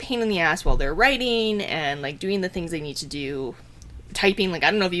going to be a pain in the ass while they're writing and, like, doing the things they need to do. Typing, like,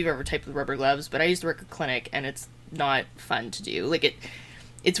 I don't know if you've ever typed with rubber gloves, but I used to work at a clinic, and it's not fun to do. Like,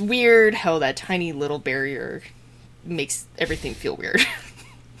 it's weird how that tiny little barrier makes everything feel weird.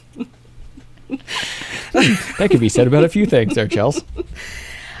 That could be said about a few things there, Chels.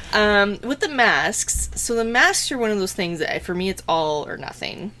 With the masks, so the masks are one of those things that, for me, it's all or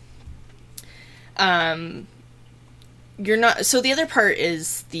nothing. You're not... So the other part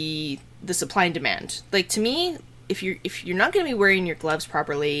is the supply and demand. Like, to me, if you're not going to be wearing your gloves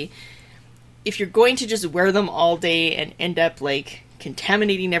properly... If you're going to just wear them all day and end up, like,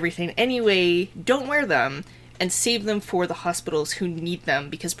 contaminating everything anyway, don't wear them and save them for the hospitals who need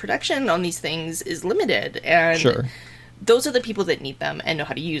them, because production on these things is limited, and those are the people that need them and know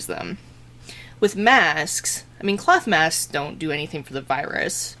how to use them. With masks, I mean, cloth masks don't do anything for the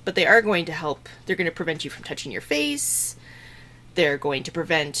virus, but they are going to help. They're going to prevent you from touching your face. They're going to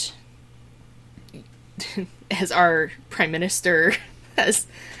prevent, as our Prime Minister has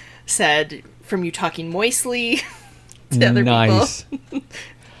said, from you talking moistly to other people.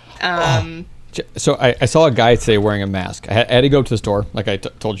 So I saw a guy today wearing a mask. I had to go to the store, like I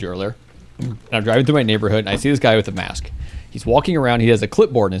told you earlier. And I'm driving through my neighborhood, and I see this guy with a mask. He's walking around. He has a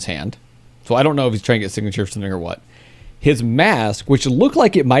clipboard in his hand. So I don't know if he's trying to get signature or something or what. His mask, which looked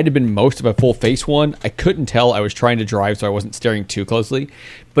like it might have been most of a full face one, I couldn't tell. I was trying to drive, so I wasn't staring too closely.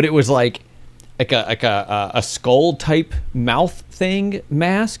 But it was like a skull type mouth thing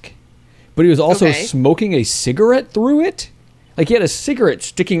mask. But he was also smoking a cigarette through it. Like, he had a cigarette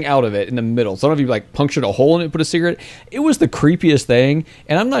sticking out of it in the middle. So I don't know if he, like, punctured a hole in it and put a cigarette. It was the creepiest thing.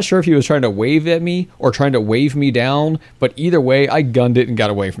 And I'm not sure if he was trying to wave at me or trying to wave me down. But either way, I gunned it and got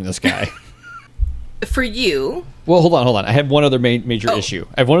away from this guy. For you... Well, hold on. I have one other major issue.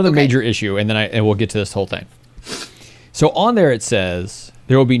 I have one other major issue, and then and we'll get to this whole thing. So on there it says,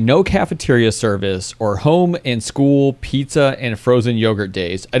 there will be no cafeteria service or home and school pizza and frozen yogurt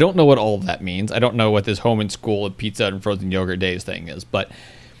days. I don't know what all of that means. I don't know what this home and school and pizza and frozen yogurt days thing is.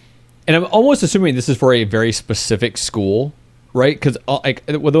 And I'm almost assuming this is for a very specific school, right? Because like,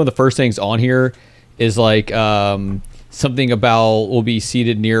 one of the first things on here is like... something about will be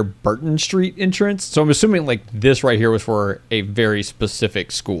seated near Burton Street entrance. So I'm assuming like this right here was for a very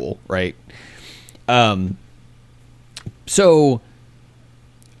specific school, right? So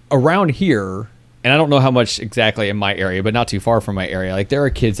around here, and I don't know how much exactly in my area, but not too far from my area, like there are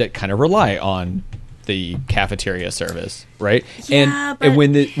kids that kind of rely on the cafeteria service, right? Yeah, and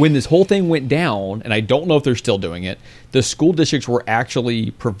when this whole thing went down, and I don't know if they're still doing it, the school districts were actually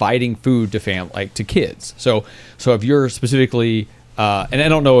providing food to kids. So if you're specifically, and I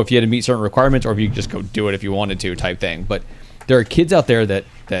don't know if you had to meet certain requirements or if you could just go do it if you wanted to type thing, but there are kids out there that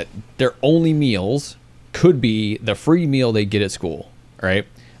their only meals could be the free meal they get at school, right?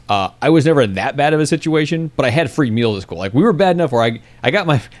 I was never in that bad of a situation, but I had free meals at school. Like we were bad enough where I got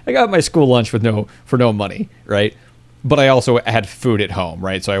my school lunch for no money, right? But I also had food at home,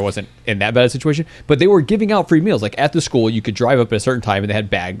 right? So I wasn't in that bad a situation. But they were giving out free meals. Like at the school, you could drive up at a certain time and they had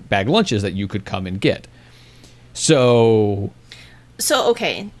bag lunches that you could come and get. So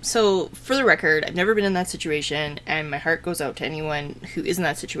okay. So for the record, I've never been in that situation, and my heart goes out to anyone who is in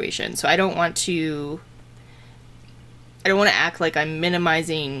that situation. So I don't want to act like I'm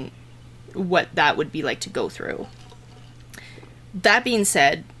minimizing what that would be like to go through. That being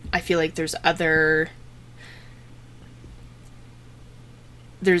said, I feel like there's other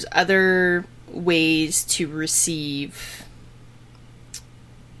ways to receive,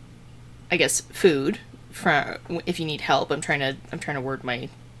 I guess, food from if you need help. I'm trying to word my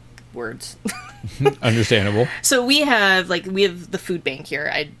words. Understandable. So we have the food bank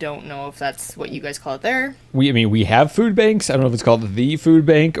here. I don't know if that's what you guys call it there. We have food banks. I don't know if it's called the food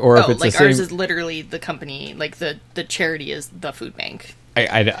bank or if it's like the same. Ours is literally the company, like the charity is the food bank.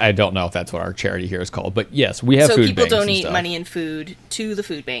 I don't know if that's what our charity here is called, but yes, we have food banks. So people donate money and food to the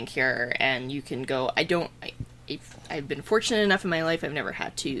food bank here, and you can go. I've been fortunate enough in my life. I've never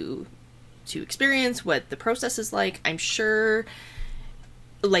had to experience what the process is like. I'm sure,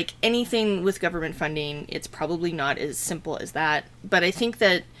 like anything with government funding, it's probably not as simple as that. But I think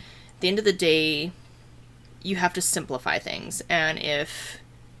that at the end of the day, you have to simplify things. And if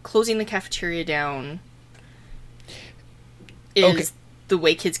closing the cafeteria down is the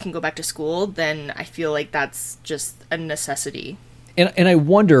way kids can go back to school, then I feel like that's just a necessity. And I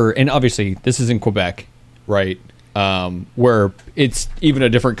wonder, and obviously this is in Quebec, right? Where it's even a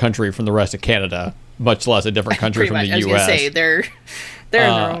different country from the rest of Canada, much less a different country from the U.S. I was going to say, they're in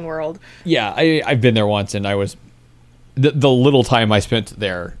their own world. Yeah, I've been there once, and I was... The little time I spent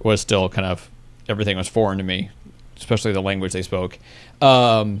there was still kind of... Everything was foreign to me, especially the language they spoke.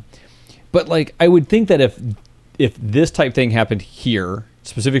 But, like, I would think that if this type thing happened here,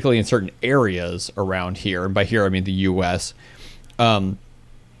 specifically in certain areas around here, and by here I mean the U.S., that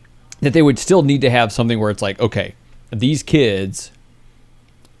they would still need to have something where it's like, okay, these kids,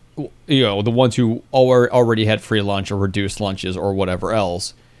 you know, the ones who already had free lunch or reduced lunches or whatever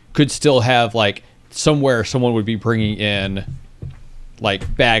else, could still have, like, somewhere someone would be bringing in,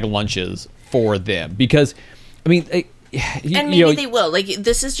 like, bag lunches for them. Because, I mean... and maybe they will. Like,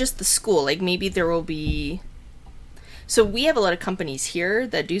 this is just the school. Like, maybe there will be... So we have a lot of companies here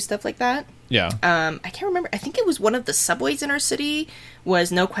that do stuff like that. Yeah. I can't remember. I think it was one of the subways in our city was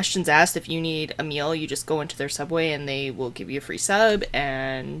no questions asked. If you need a meal, you just go into their subway and they will give you a free sub.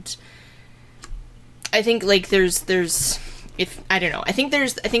 And I think like there's I don't know. I think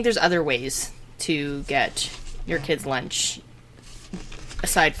there's other ways to get your kids lunch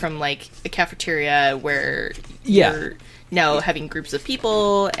aside from like a cafeteria where you're now having groups of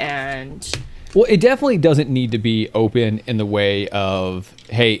people and... Well, it definitely doesn't need to be open in the way of,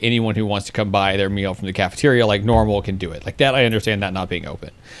 hey, anyone who wants to come buy their meal from the cafeteria like normal can do it. Like that, I understand that not being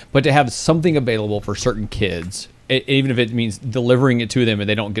open. But to have something available for certain kids, even if it means delivering it to them and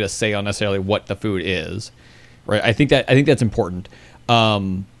they don't get a say on necessarily what the food is, right? I think that's important.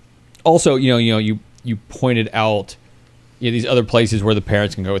 Also, you pointed out these other places where the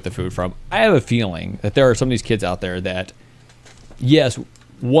parents can go with the food from. I have a feeling that there are some of these kids out there that, yes,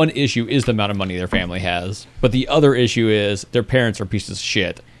 one issue is the amount of money their family has, but the other issue is their parents are pieces of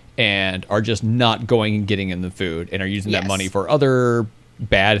shit and are just not going and getting in the food and are using that Yes. money for other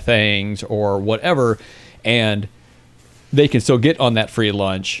bad things or whatever, and they can still get on that free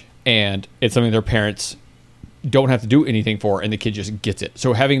lunch, and it's something their parents don't have to do anything for, and the kid just gets it.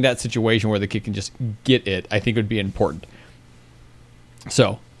 So having that situation where the kid can just get it, I think would be important.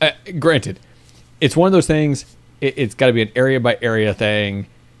 So, granted, it's one of those things, it's got to be an area by area thing.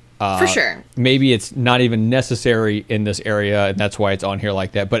 For sure. Maybe it's not even necessary in this area, and that's why it's on here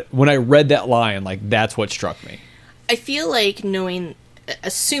like that. But when I read that line, like, that's what struck me. I feel like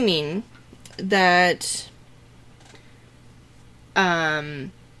assuming that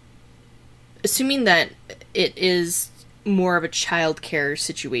it is more of a childcare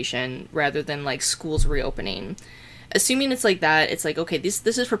situation rather than like schools reopening. Assuming it's like that, it's like, okay, this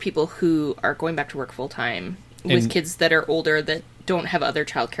is for people who are going back to work full time with kids that are older that don't have other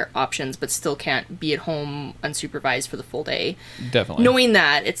childcare options but still can't be at home unsupervised for the full day. Definitely. Knowing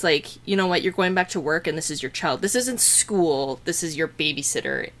that, it's like, you know what, you're going back to work and this is your child. This isn't school. This is your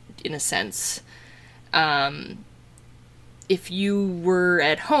babysitter in a sense. If you were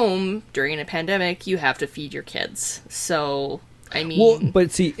at home during a pandemic, you have to feed your kids. So, I mean... Well,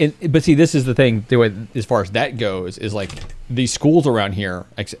 but see, this is the thing, the way, as far as that goes, is like, these schools around here,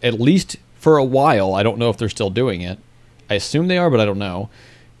 at least for a while, I don't know if they're still doing it. I assume they are, but I don't know.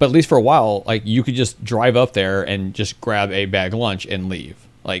 But at least for a while, like, you could just drive up there and just grab a bag lunch and leave,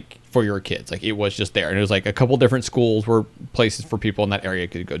 like, for your kids. Like, it was just there. And it was like a couple different schools were places for people in that area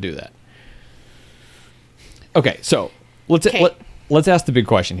could go do that. Okay, so... Let's ask the big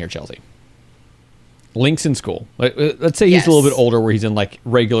question here, Chelsea. Link's in school. Let's say he's a little bit older, where he's in like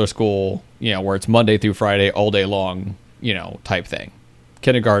regular school, where it's Monday through Friday, all day long, type thing.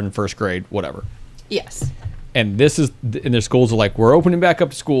 Kindergarten, first grade, whatever. Yes. And their schools are like, we're opening back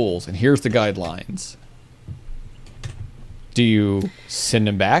up schools, and here's the guidelines. Do you send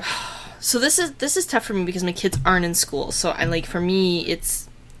him back? So this is tough for me because my kids aren't in school. So for me, it's.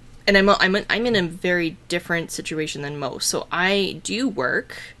 And I'm in a very different situation than most. So I do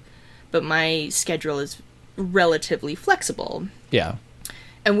work, but my schedule is relatively flexible. Yeah.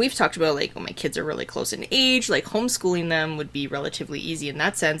 And we've talked about, like, when my kids are really close in age, like, homeschooling them would be relatively easy in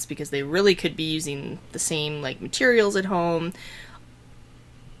that sense because they really could be using the same, like, materials at home.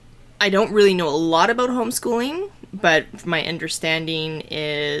 I don't really know a lot about homeschooling, but my understanding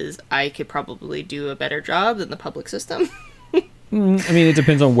is I could probably do a better job than the public system. I mean, it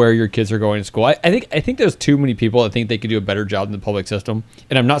depends on where your kids are going to school. I think there's too many people that think they could do a better job than the public system.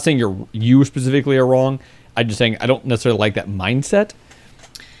 And I'm not saying you specifically are wrong. I'm just saying I don't necessarily like that mindset.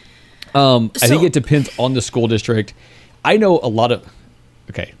 I think it depends on the school district. I know a lot of...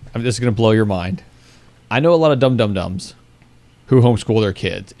 Okay, this is going to blow your mind. I know a lot of dumb-dum-dums who homeschool their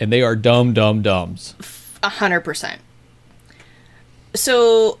kids, and they are dumb-dum-dums. 100%.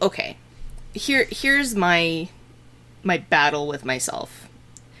 So, okay. Here's my battle with myself.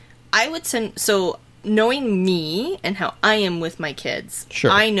 I would send... So, knowing me and how I am with my kids,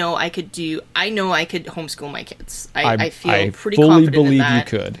 sure. I know I could homeschool my kids. I feel pretty fully confident believe in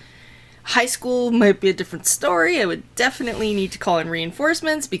that. you could. High school might be a different story. I would definitely need to call in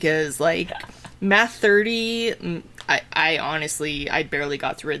reinforcements because, like, Math 30, I honestly, I barely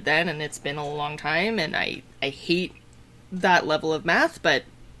got through it then, and it's been a long time, and I hate that level of math, but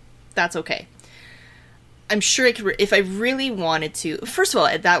that's okay. I'm sure I could, if I really wanted to. First of all,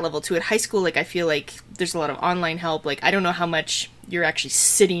 at that level too, at high school, like, I feel like there's a lot of online help. Like, I don't know how much you're actually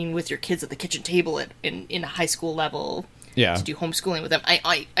sitting with your kids at the kitchen table in a high school level to do homeschooling with them.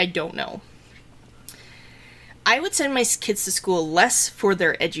 I don't know. I would send my kids to school less for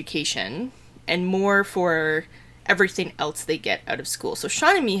their education and more for everything else they get out of school. So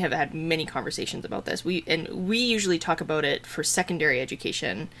Sean and me have had many conversations about this. We usually talk about it for secondary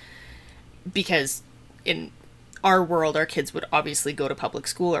education because in our world, our kids would obviously go to public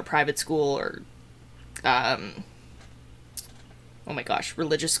school or private school or, oh my gosh,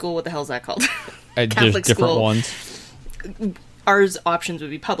 religious school. What the hell is that called? Catholic there's different school. Ones. Ours options would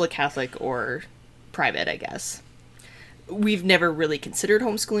be public, Catholic, or private, I guess. We've never really considered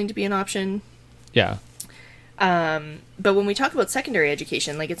homeschooling to be an option. Yeah. But when we talk about secondary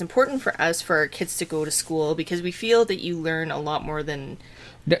education, like, it's important for us, for our kids to go to school because we feel that you learn a lot more than...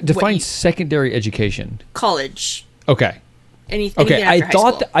 Define secondary education. College. Okay. Anything okay,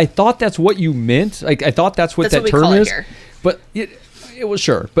 I thought that's what you meant. Like, I thought that's what that term is. Here. But it was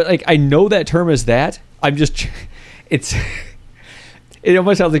sure. But, like, I know that term is that. I'm just... It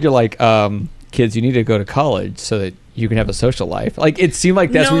almost sounds like you're like, kids, you need to go to college so that you can have a social life. Like, it seemed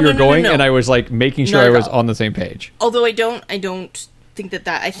like that's where you were going, and I was like making sure I was on the same page. Although I don't think that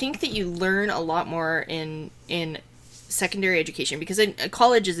I think that you learn a lot more in secondary education, because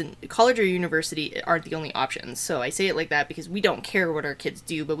college or university aren't the only options. So I say it like that because we don't care what our kids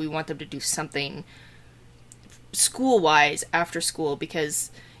do, but we want them to do something school-wise after school,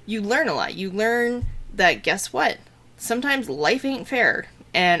 because you learn a lot. You learn that, guess what? Sometimes life ain't fair.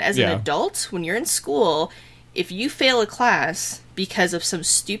 And as an adult, when you're in school, if you fail a class because of some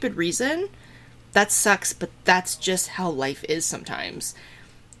stupid reason, that sucks, but that's just how life is sometimes.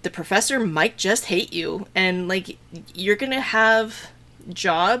 The professor might just hate you, and, like, you're gonna have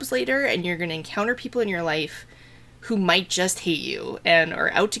jobs later, and you're gonna encounter people in your life who might just hate you and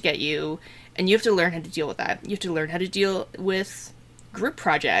are out to get you, and you have to learn how to deal with that. You have to learn how to deal with group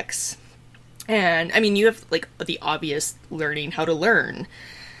projects. And, I mean, you have, like, the obvious learning how to learn.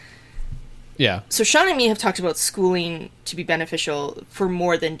 Yeah. So Sean and me have talked about schooling to be beneficial for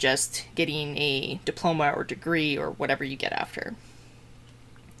more than just getting a diploma or degree or whatever you get after.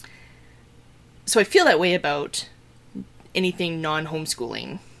 So I feel that way about anything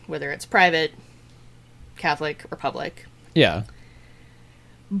non-homeschooling, whether it's private, Catholic, or public. Yeah.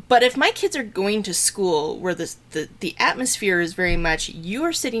 But if my kids are going to school where the atmosphere is very much, you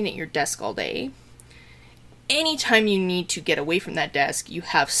are sitting at your desk all day, anytime you need to get away from that desk, you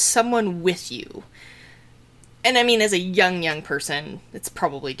have someone with you. And I mean, as a young person, it's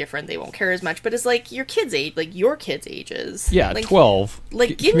probably different. They won't care as much. But it's like your kids' age, like your kids' ages. Yeah, like, 12.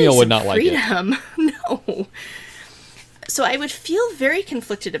 Like, give Camille me some would not freedom. Like it. No. So I would feel very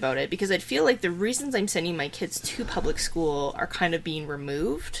conflicted about it, because I'd feel like the reasons I'm sending my kids to public school are kind of being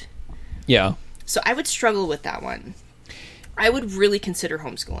removed. Yeah. So I would struggle with that one. I would really consider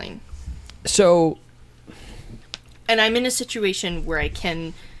homeschooling. So... And I'm in a situation where I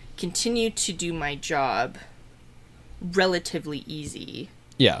can continue to do my job relatively easy.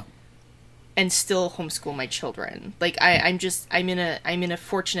 Yeah. And still homeschool my children. Like, I'm in a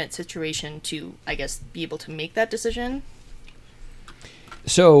fortunate situation to, I guess, be able to make that decision.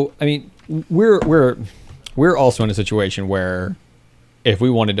 So, I mean, we're also in a situation where if we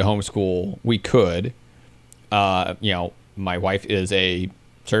wanted to homeschool, we could. You know, my wife is a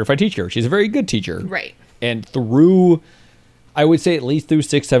certified teacher. She's a very good teacher. Right. And through, I would say at least through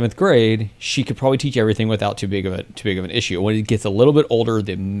 6th, 7th grade, she could probably teach everything without too big of an issue. When it gets a little bit older,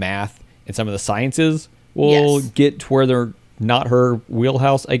 the math and some of the sciences will get to where they're not her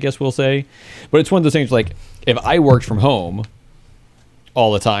wheelhouse, I guess we'll say. But it's one of those things, like, if I worked from home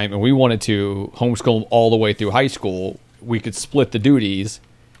all the time and we wanted to homeschool all the way through high school, we could split the duties.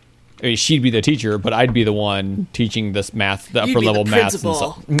 I mean, she'd be the teacher, but I'd be the one teaching this math, the upper level math.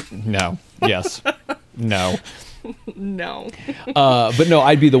 No. Yes. No. No. But no,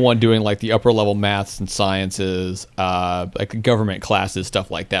 I'd be the one doing, like, the upper level maths and sciences, like government classes,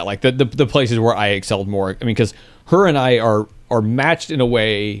 stuff like that. Like the places where I excelled more. I mean, because her and I are matched in a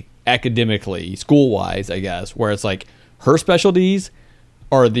way academically, school wise, I guess, where it's like her specialties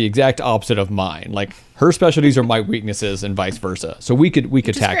are the exact opposite of mine. Like, her specialties are my weaknesses and vice versa. So we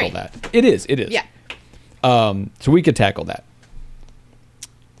could tackle that. It is. Yeah. So we could tackle that.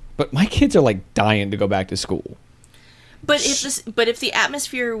 But my kids are, like, dying to go back to school. But if the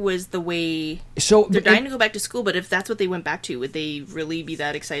atmosphere was the way, so they're dying to go back to school. But if that's what they went back to, would they really be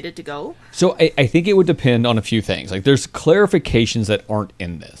that excited to go? So I think it would depend on a few things. Like, there's clarifications that aren't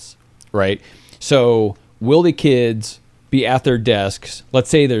in this, right? So will the kids be at their desks? Let's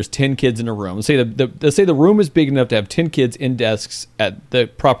say there's 10 kids in a room. Let's say the room is big enough to have 10 kids in desks at the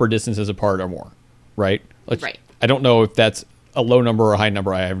proper distances apart or more, right? Right. I don't know if that's a low number or a high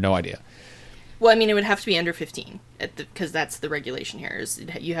number. I have no idea. Well, I mean, it would have to be under 15, because that's the regulation here. Is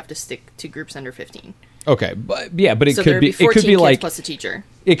you have to stick to groups under 15. Okay, but it so could be 14 it could be kids like plus a teacher.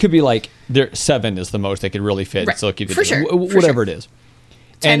 It could be like 7 is the most they could really fit. Right. So keep it For sure. whatever it is.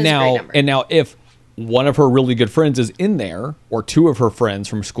 10 is a great number. And now if one of her really good friends is in there, or 2 of her friends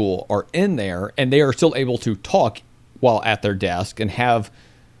from school are in there, and they are still able to talk while at their desk and have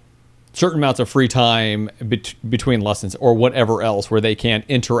certain amounts of free time between lessons or whatever else where they can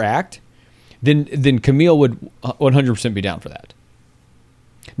interact, then Camille would 100% be down for that.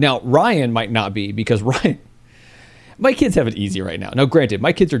 Now, Ryan might not be, because my kids have it easy right now. Now, granted,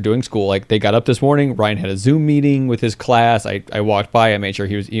 my kids are doing school. Like, they got up this morning. Ryan had a Zoom meeting with his class. I walked by. I made sure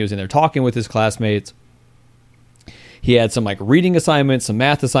he was in there talking with his classmates. He had some, like, reading assignments, some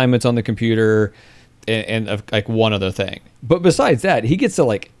math assignments on the computer, and like one other thing. But besides that, he gets to,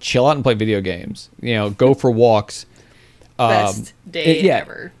 like, chill out and play video games. You know, go for walks. Best day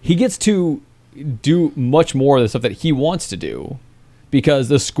ever. He gets to do much more of the stuff that he wants to do, because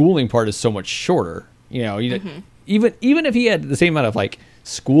the schooling part is so much shorter. You know, even if he had the same amount of, like,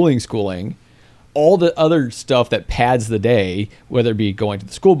 schooling, all the other stuff that pads the day, whether it be going to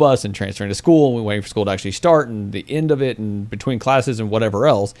the school bus and transferring to school and waiting for school to actually start and the end of it and between classes and whatever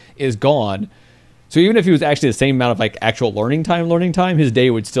else, is gone. So even if he was actually the same amount of like actual learning time, his day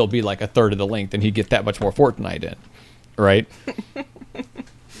would still be like a third of the length, and he'd get that much more Fortnite in, right?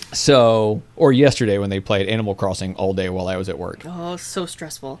 So, or yesterday when they played Animal Crossing all day while I was at work. Oh, so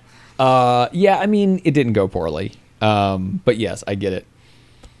stressful. Yeah, I mean, it didn't go poorly. But yes, I get it.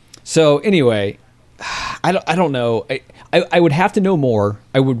 So anyway, I don't know. I would have to know more.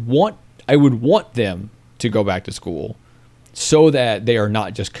 I would want them to go back to school so that they are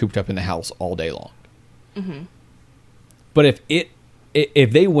not just cooped up in the house all day long. Mm-hmm. But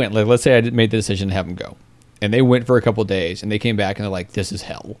if they went, like, let's say I made the decision to have them go, and they went for a couple of days, and they came back and they're like, "This is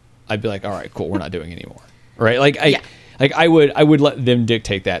hell," I'd be like, "All right, cool, we're not doing it anymore." Right? Like I would let them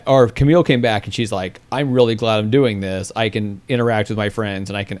dictate that. Or if Camille came back and she's like, "I'm really glad I'm doing this. I can interact with my friends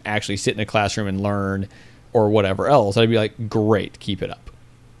and I can actually sit in a classroom and learn," or whatever else, I'd be like, "Great, keep it up."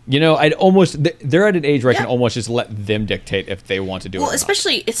 You know, they're at an age where I can almost just let them dictate if they want to do it. Well,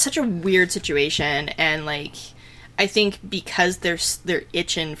 especially it's such a weird situation, and like, I think because they're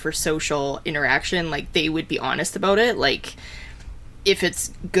itching for social interaction, like they would be honest about it. Like, if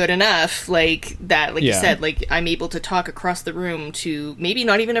it's good enough, like that, like you said, like I'm able to talk across the room to maybe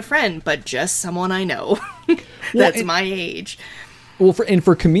not even a friend, but just someone I know that's my age. Well,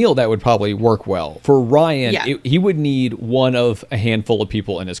 for Camille, that would probably work well. For Ryan, he would need one of a handful of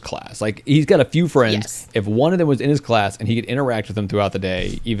people in his class. Like, he's got a few friends. Yes. If one of them was in his class and he could interact with them throughout the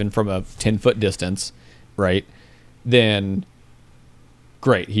day, even from a 10-foot distance, right, then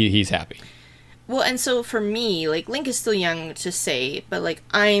great, he's happy. Well, and so for me, like, Link is still young to say, but, like,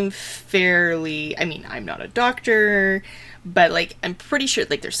 I'm not a doctor, but, like, I'm pretty sure,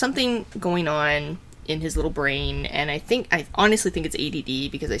 like, there's something going on in his little brain, and I honestly think it's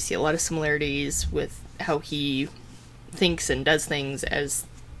ADD, because I see a lot of similarities with how he thinks and does things as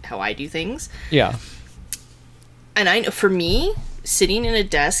how I do things. Yeah. And I know, for me, sitting in a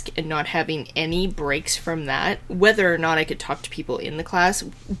desk and not having any breaks from that, whether or not I could talk to people in the class,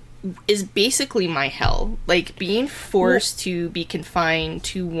 is basically my hell. Like, being forced to be confined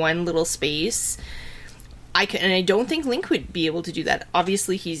to one little space, and I don't think Link would be able to do that.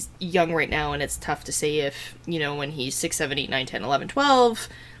 Obviously, he's young right now, and it's tough to say if, when he's 6, 7, 8, 9, 10, 11, 12,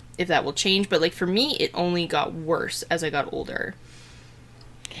 if that will change. But, like, for me, it only got worse as I got older.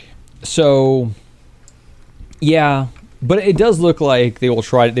 So, yeah, but it does look like they would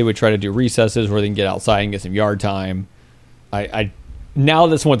try to do recesses where they can get outside and get some yard time. I now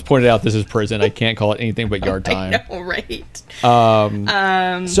that someone's pointed out this is prison, I can't call it anything but yard time. I know, right?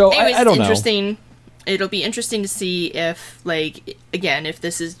 So anyways, I don't know. Interesting. It'll be interesting to see if, like, again, if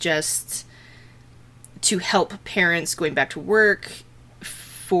this is just to help parents going back to work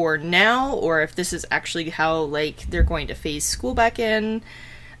for now, or if this is actually how, like, they're going to phase school back in.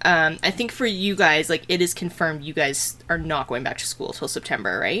 I think for you guys, like, it is confirmed you guys are not going back to school till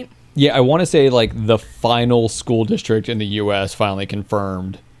September, right? Yeah, I want to say, like, the final school district in the U.S. finally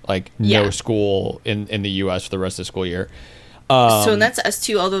confirmed, like, no school in the U.S. for the rest of the school year. So that's us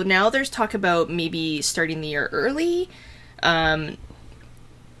too, although now there's talk about maybe starting the year early,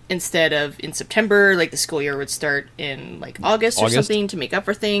 instead of in September. Like, the school year would start in, like, August or something, to make up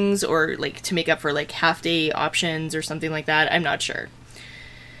for things, or, like, to make up for, like, half-day options or something like that. I'm not sure.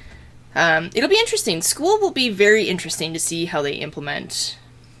 It'll be interesting. School will be very interesting to see how they implement,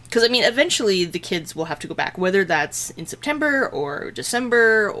 because, I mean, eventually the kids will have to go back, whether that's in September or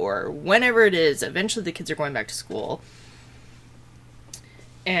December or whenever it is. Eventually the kids are going back to school.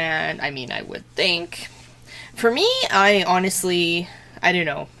 And, I mean, I would think. For me, I don't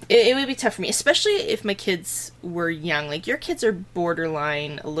know. It would be tough for me, especially if my kids were young. Like, your kids are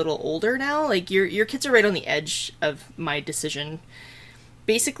borderline a little older now. Like, your kids are right on the edge of my decision.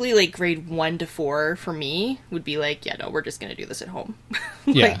 Basically, like, grade 1 to 4 for me would be like, yeah, no, we're just going to do this at home.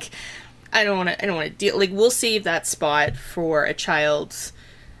 Like, I don't want to deal. Like, we'll save that spot for a child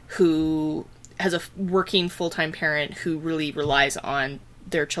who has a working full-time parent who really relies on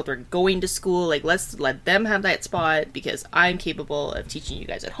their children going to school. Like, let's let them have that spot, because I'm capable of teaching you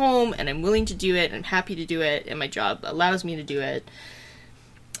guys at home, and I'm willing to do it, and I'm happy to do it, and my job allows me to do it.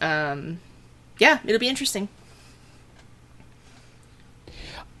 Yeah, it'll be interesting.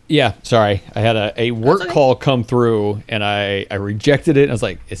 Yeah, sorry. I had a work call come through, and I rejected it. I was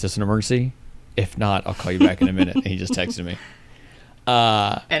like, is this an emergency? If not, I'll call you back in a minute. And he just texted me.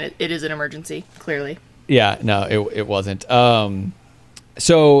 And it is an emergency, clearly. Yeah, no, it wasn't.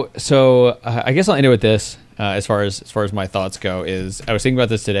 So I guess I'll end it with this. as far as my thoughts go, is I was thinking about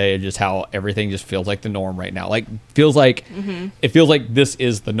this today and just how everything just feels like the norm right now. Like it feels like this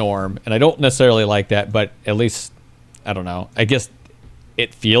is the norm, and I don't necessarily like that, but at least I don't know. I guess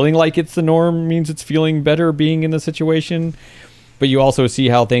it feeling like it's the norm means it's feeling better being in the situation. But you also see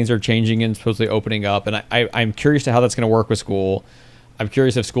how things are changing and supposedly opening up, and I'm curious to how that's going to work with school. I'm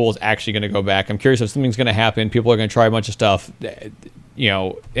curious if school is actually going to go back. I'm curious if something's going to happen. People are going to try a bunch of stuff.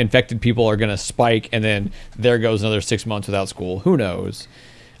 Infected people are going to spike, and then there goes another 6 months without school. Who knows?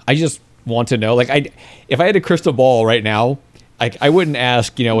 I just want to know. Like, if I had a crystal ball right now, I wouldn't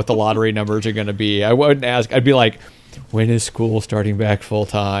ask, what the lottery numbers are going to be. I wouldn't ask. I'd be like, when is school starting back full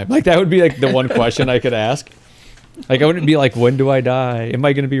time? Like, that would be like the one question I could ask. Like, I wouldn't be like, when do I die? Am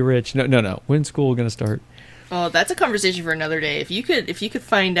I going to be rich? No. When's school going to start? Oh, that's a conversation for another day. If you could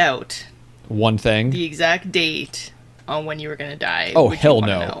find out one thing, the exact date on when you were going to die. Oh, hell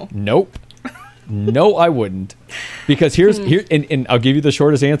no. Nope. No, I wouldn't. Because here, and I'll give you the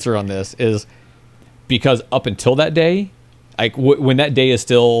shortest answer on this, is because up until that day, like when that day is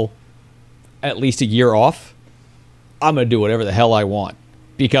still at least a year off, I'm going to do whatever the hell I want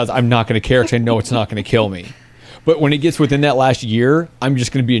because I'm not going to care because I know it's not going to kill me. But when it gets within that last year, I'm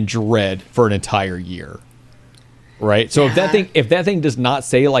just going to be in dread for an entire year. Right? So yeah. if that thing does not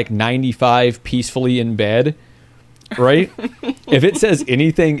say like 95 peacefully in bed, right? If it says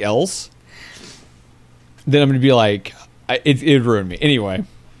anything else, then I'm going to be like, it ruined me. Anyway,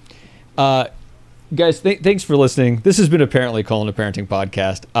 guys, thanks for listening. This has been apparently Colin a Parenting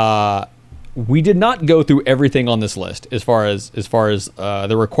Podcast. We did not go through everything on this list as far as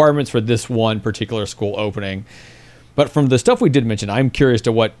the requirements for this one particular school opening. But from the stuff we did mention, I'm curious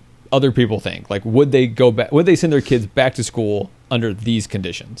to what other people think. Like, would they go back? Would they send their kids back to school under these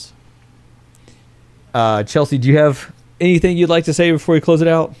conditions? Chelsea, do you have anything you'd like to say before we close it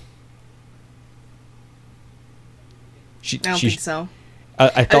out? I don't think so.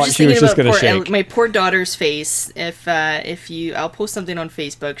 I thought she was just going to shake. My poor daughter's face. I'll post something on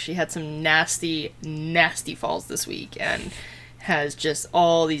Facebook. She had some nasty, nasty falls this week and has just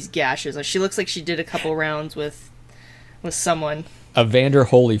all these gashes. She looks like she did a couple rounds with someone. Evander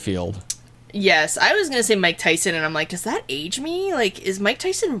Holyfield. Yes, I was going to say Mike Tyson, and I'm like, does that age me? Like, is Mike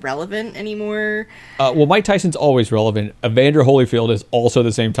Tyson relevant anymore? Well, Mike Tyson's always relevant. Evander Holyfield is also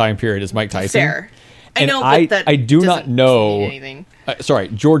the same time period as Mike Tyson. Fair. I know, but that I do not know. Mean anything.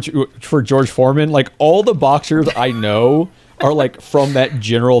 George Foreman. Like, all the boxers I know are like from that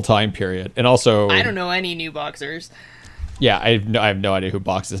general time period, and also I don't know any new boxers. Yeah, I have no idea who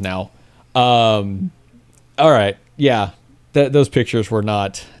boxes now. All right, yeah. Those pictures did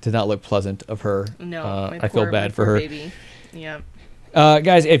not look pleasant of her. No, I feel bad for her. Baby. Yeah.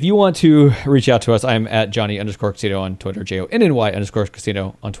 Guys, if you want to reach out to us, I'm at Johnny_Casino on Twitter,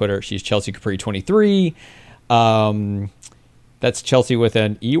 JONNY_Casino on Twitter. She's Chelsea Capri 23. That's Chelsea with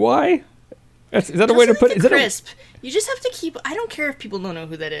an EY? Is that a way to put it? Is that crisp? You just have to keep. I don't care if people don't know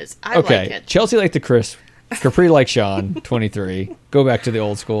who that is. I like it. Chelsea like the crisp. Capri like Sean 23. Go back to the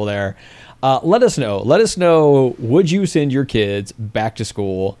old school there. Let us know. Would you send your kids back to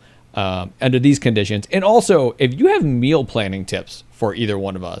school under these conditions? And also, if you have meal planning tips for either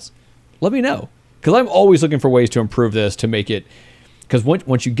one of us, let me know. Because I'm always looking for ways to improve this, to make it. Because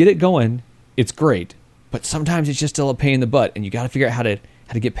once you get it going, it's great. But sometimes it's just still a pain in the butt, and you got to figure out how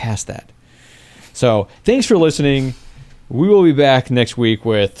to get past that. So thanks for listening. We will be back next week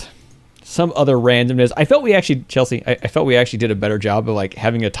with some other randomness. I felt we actually, Chelsea, I felt we actually did a better job of like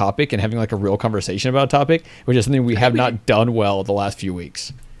having a topic and having like a real conversation about a topic, which is something we have not done well the last few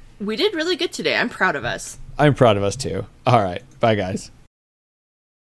weeks. We did really good today. I'm proud of us. I'm proud of us too. All right. Bye, guys.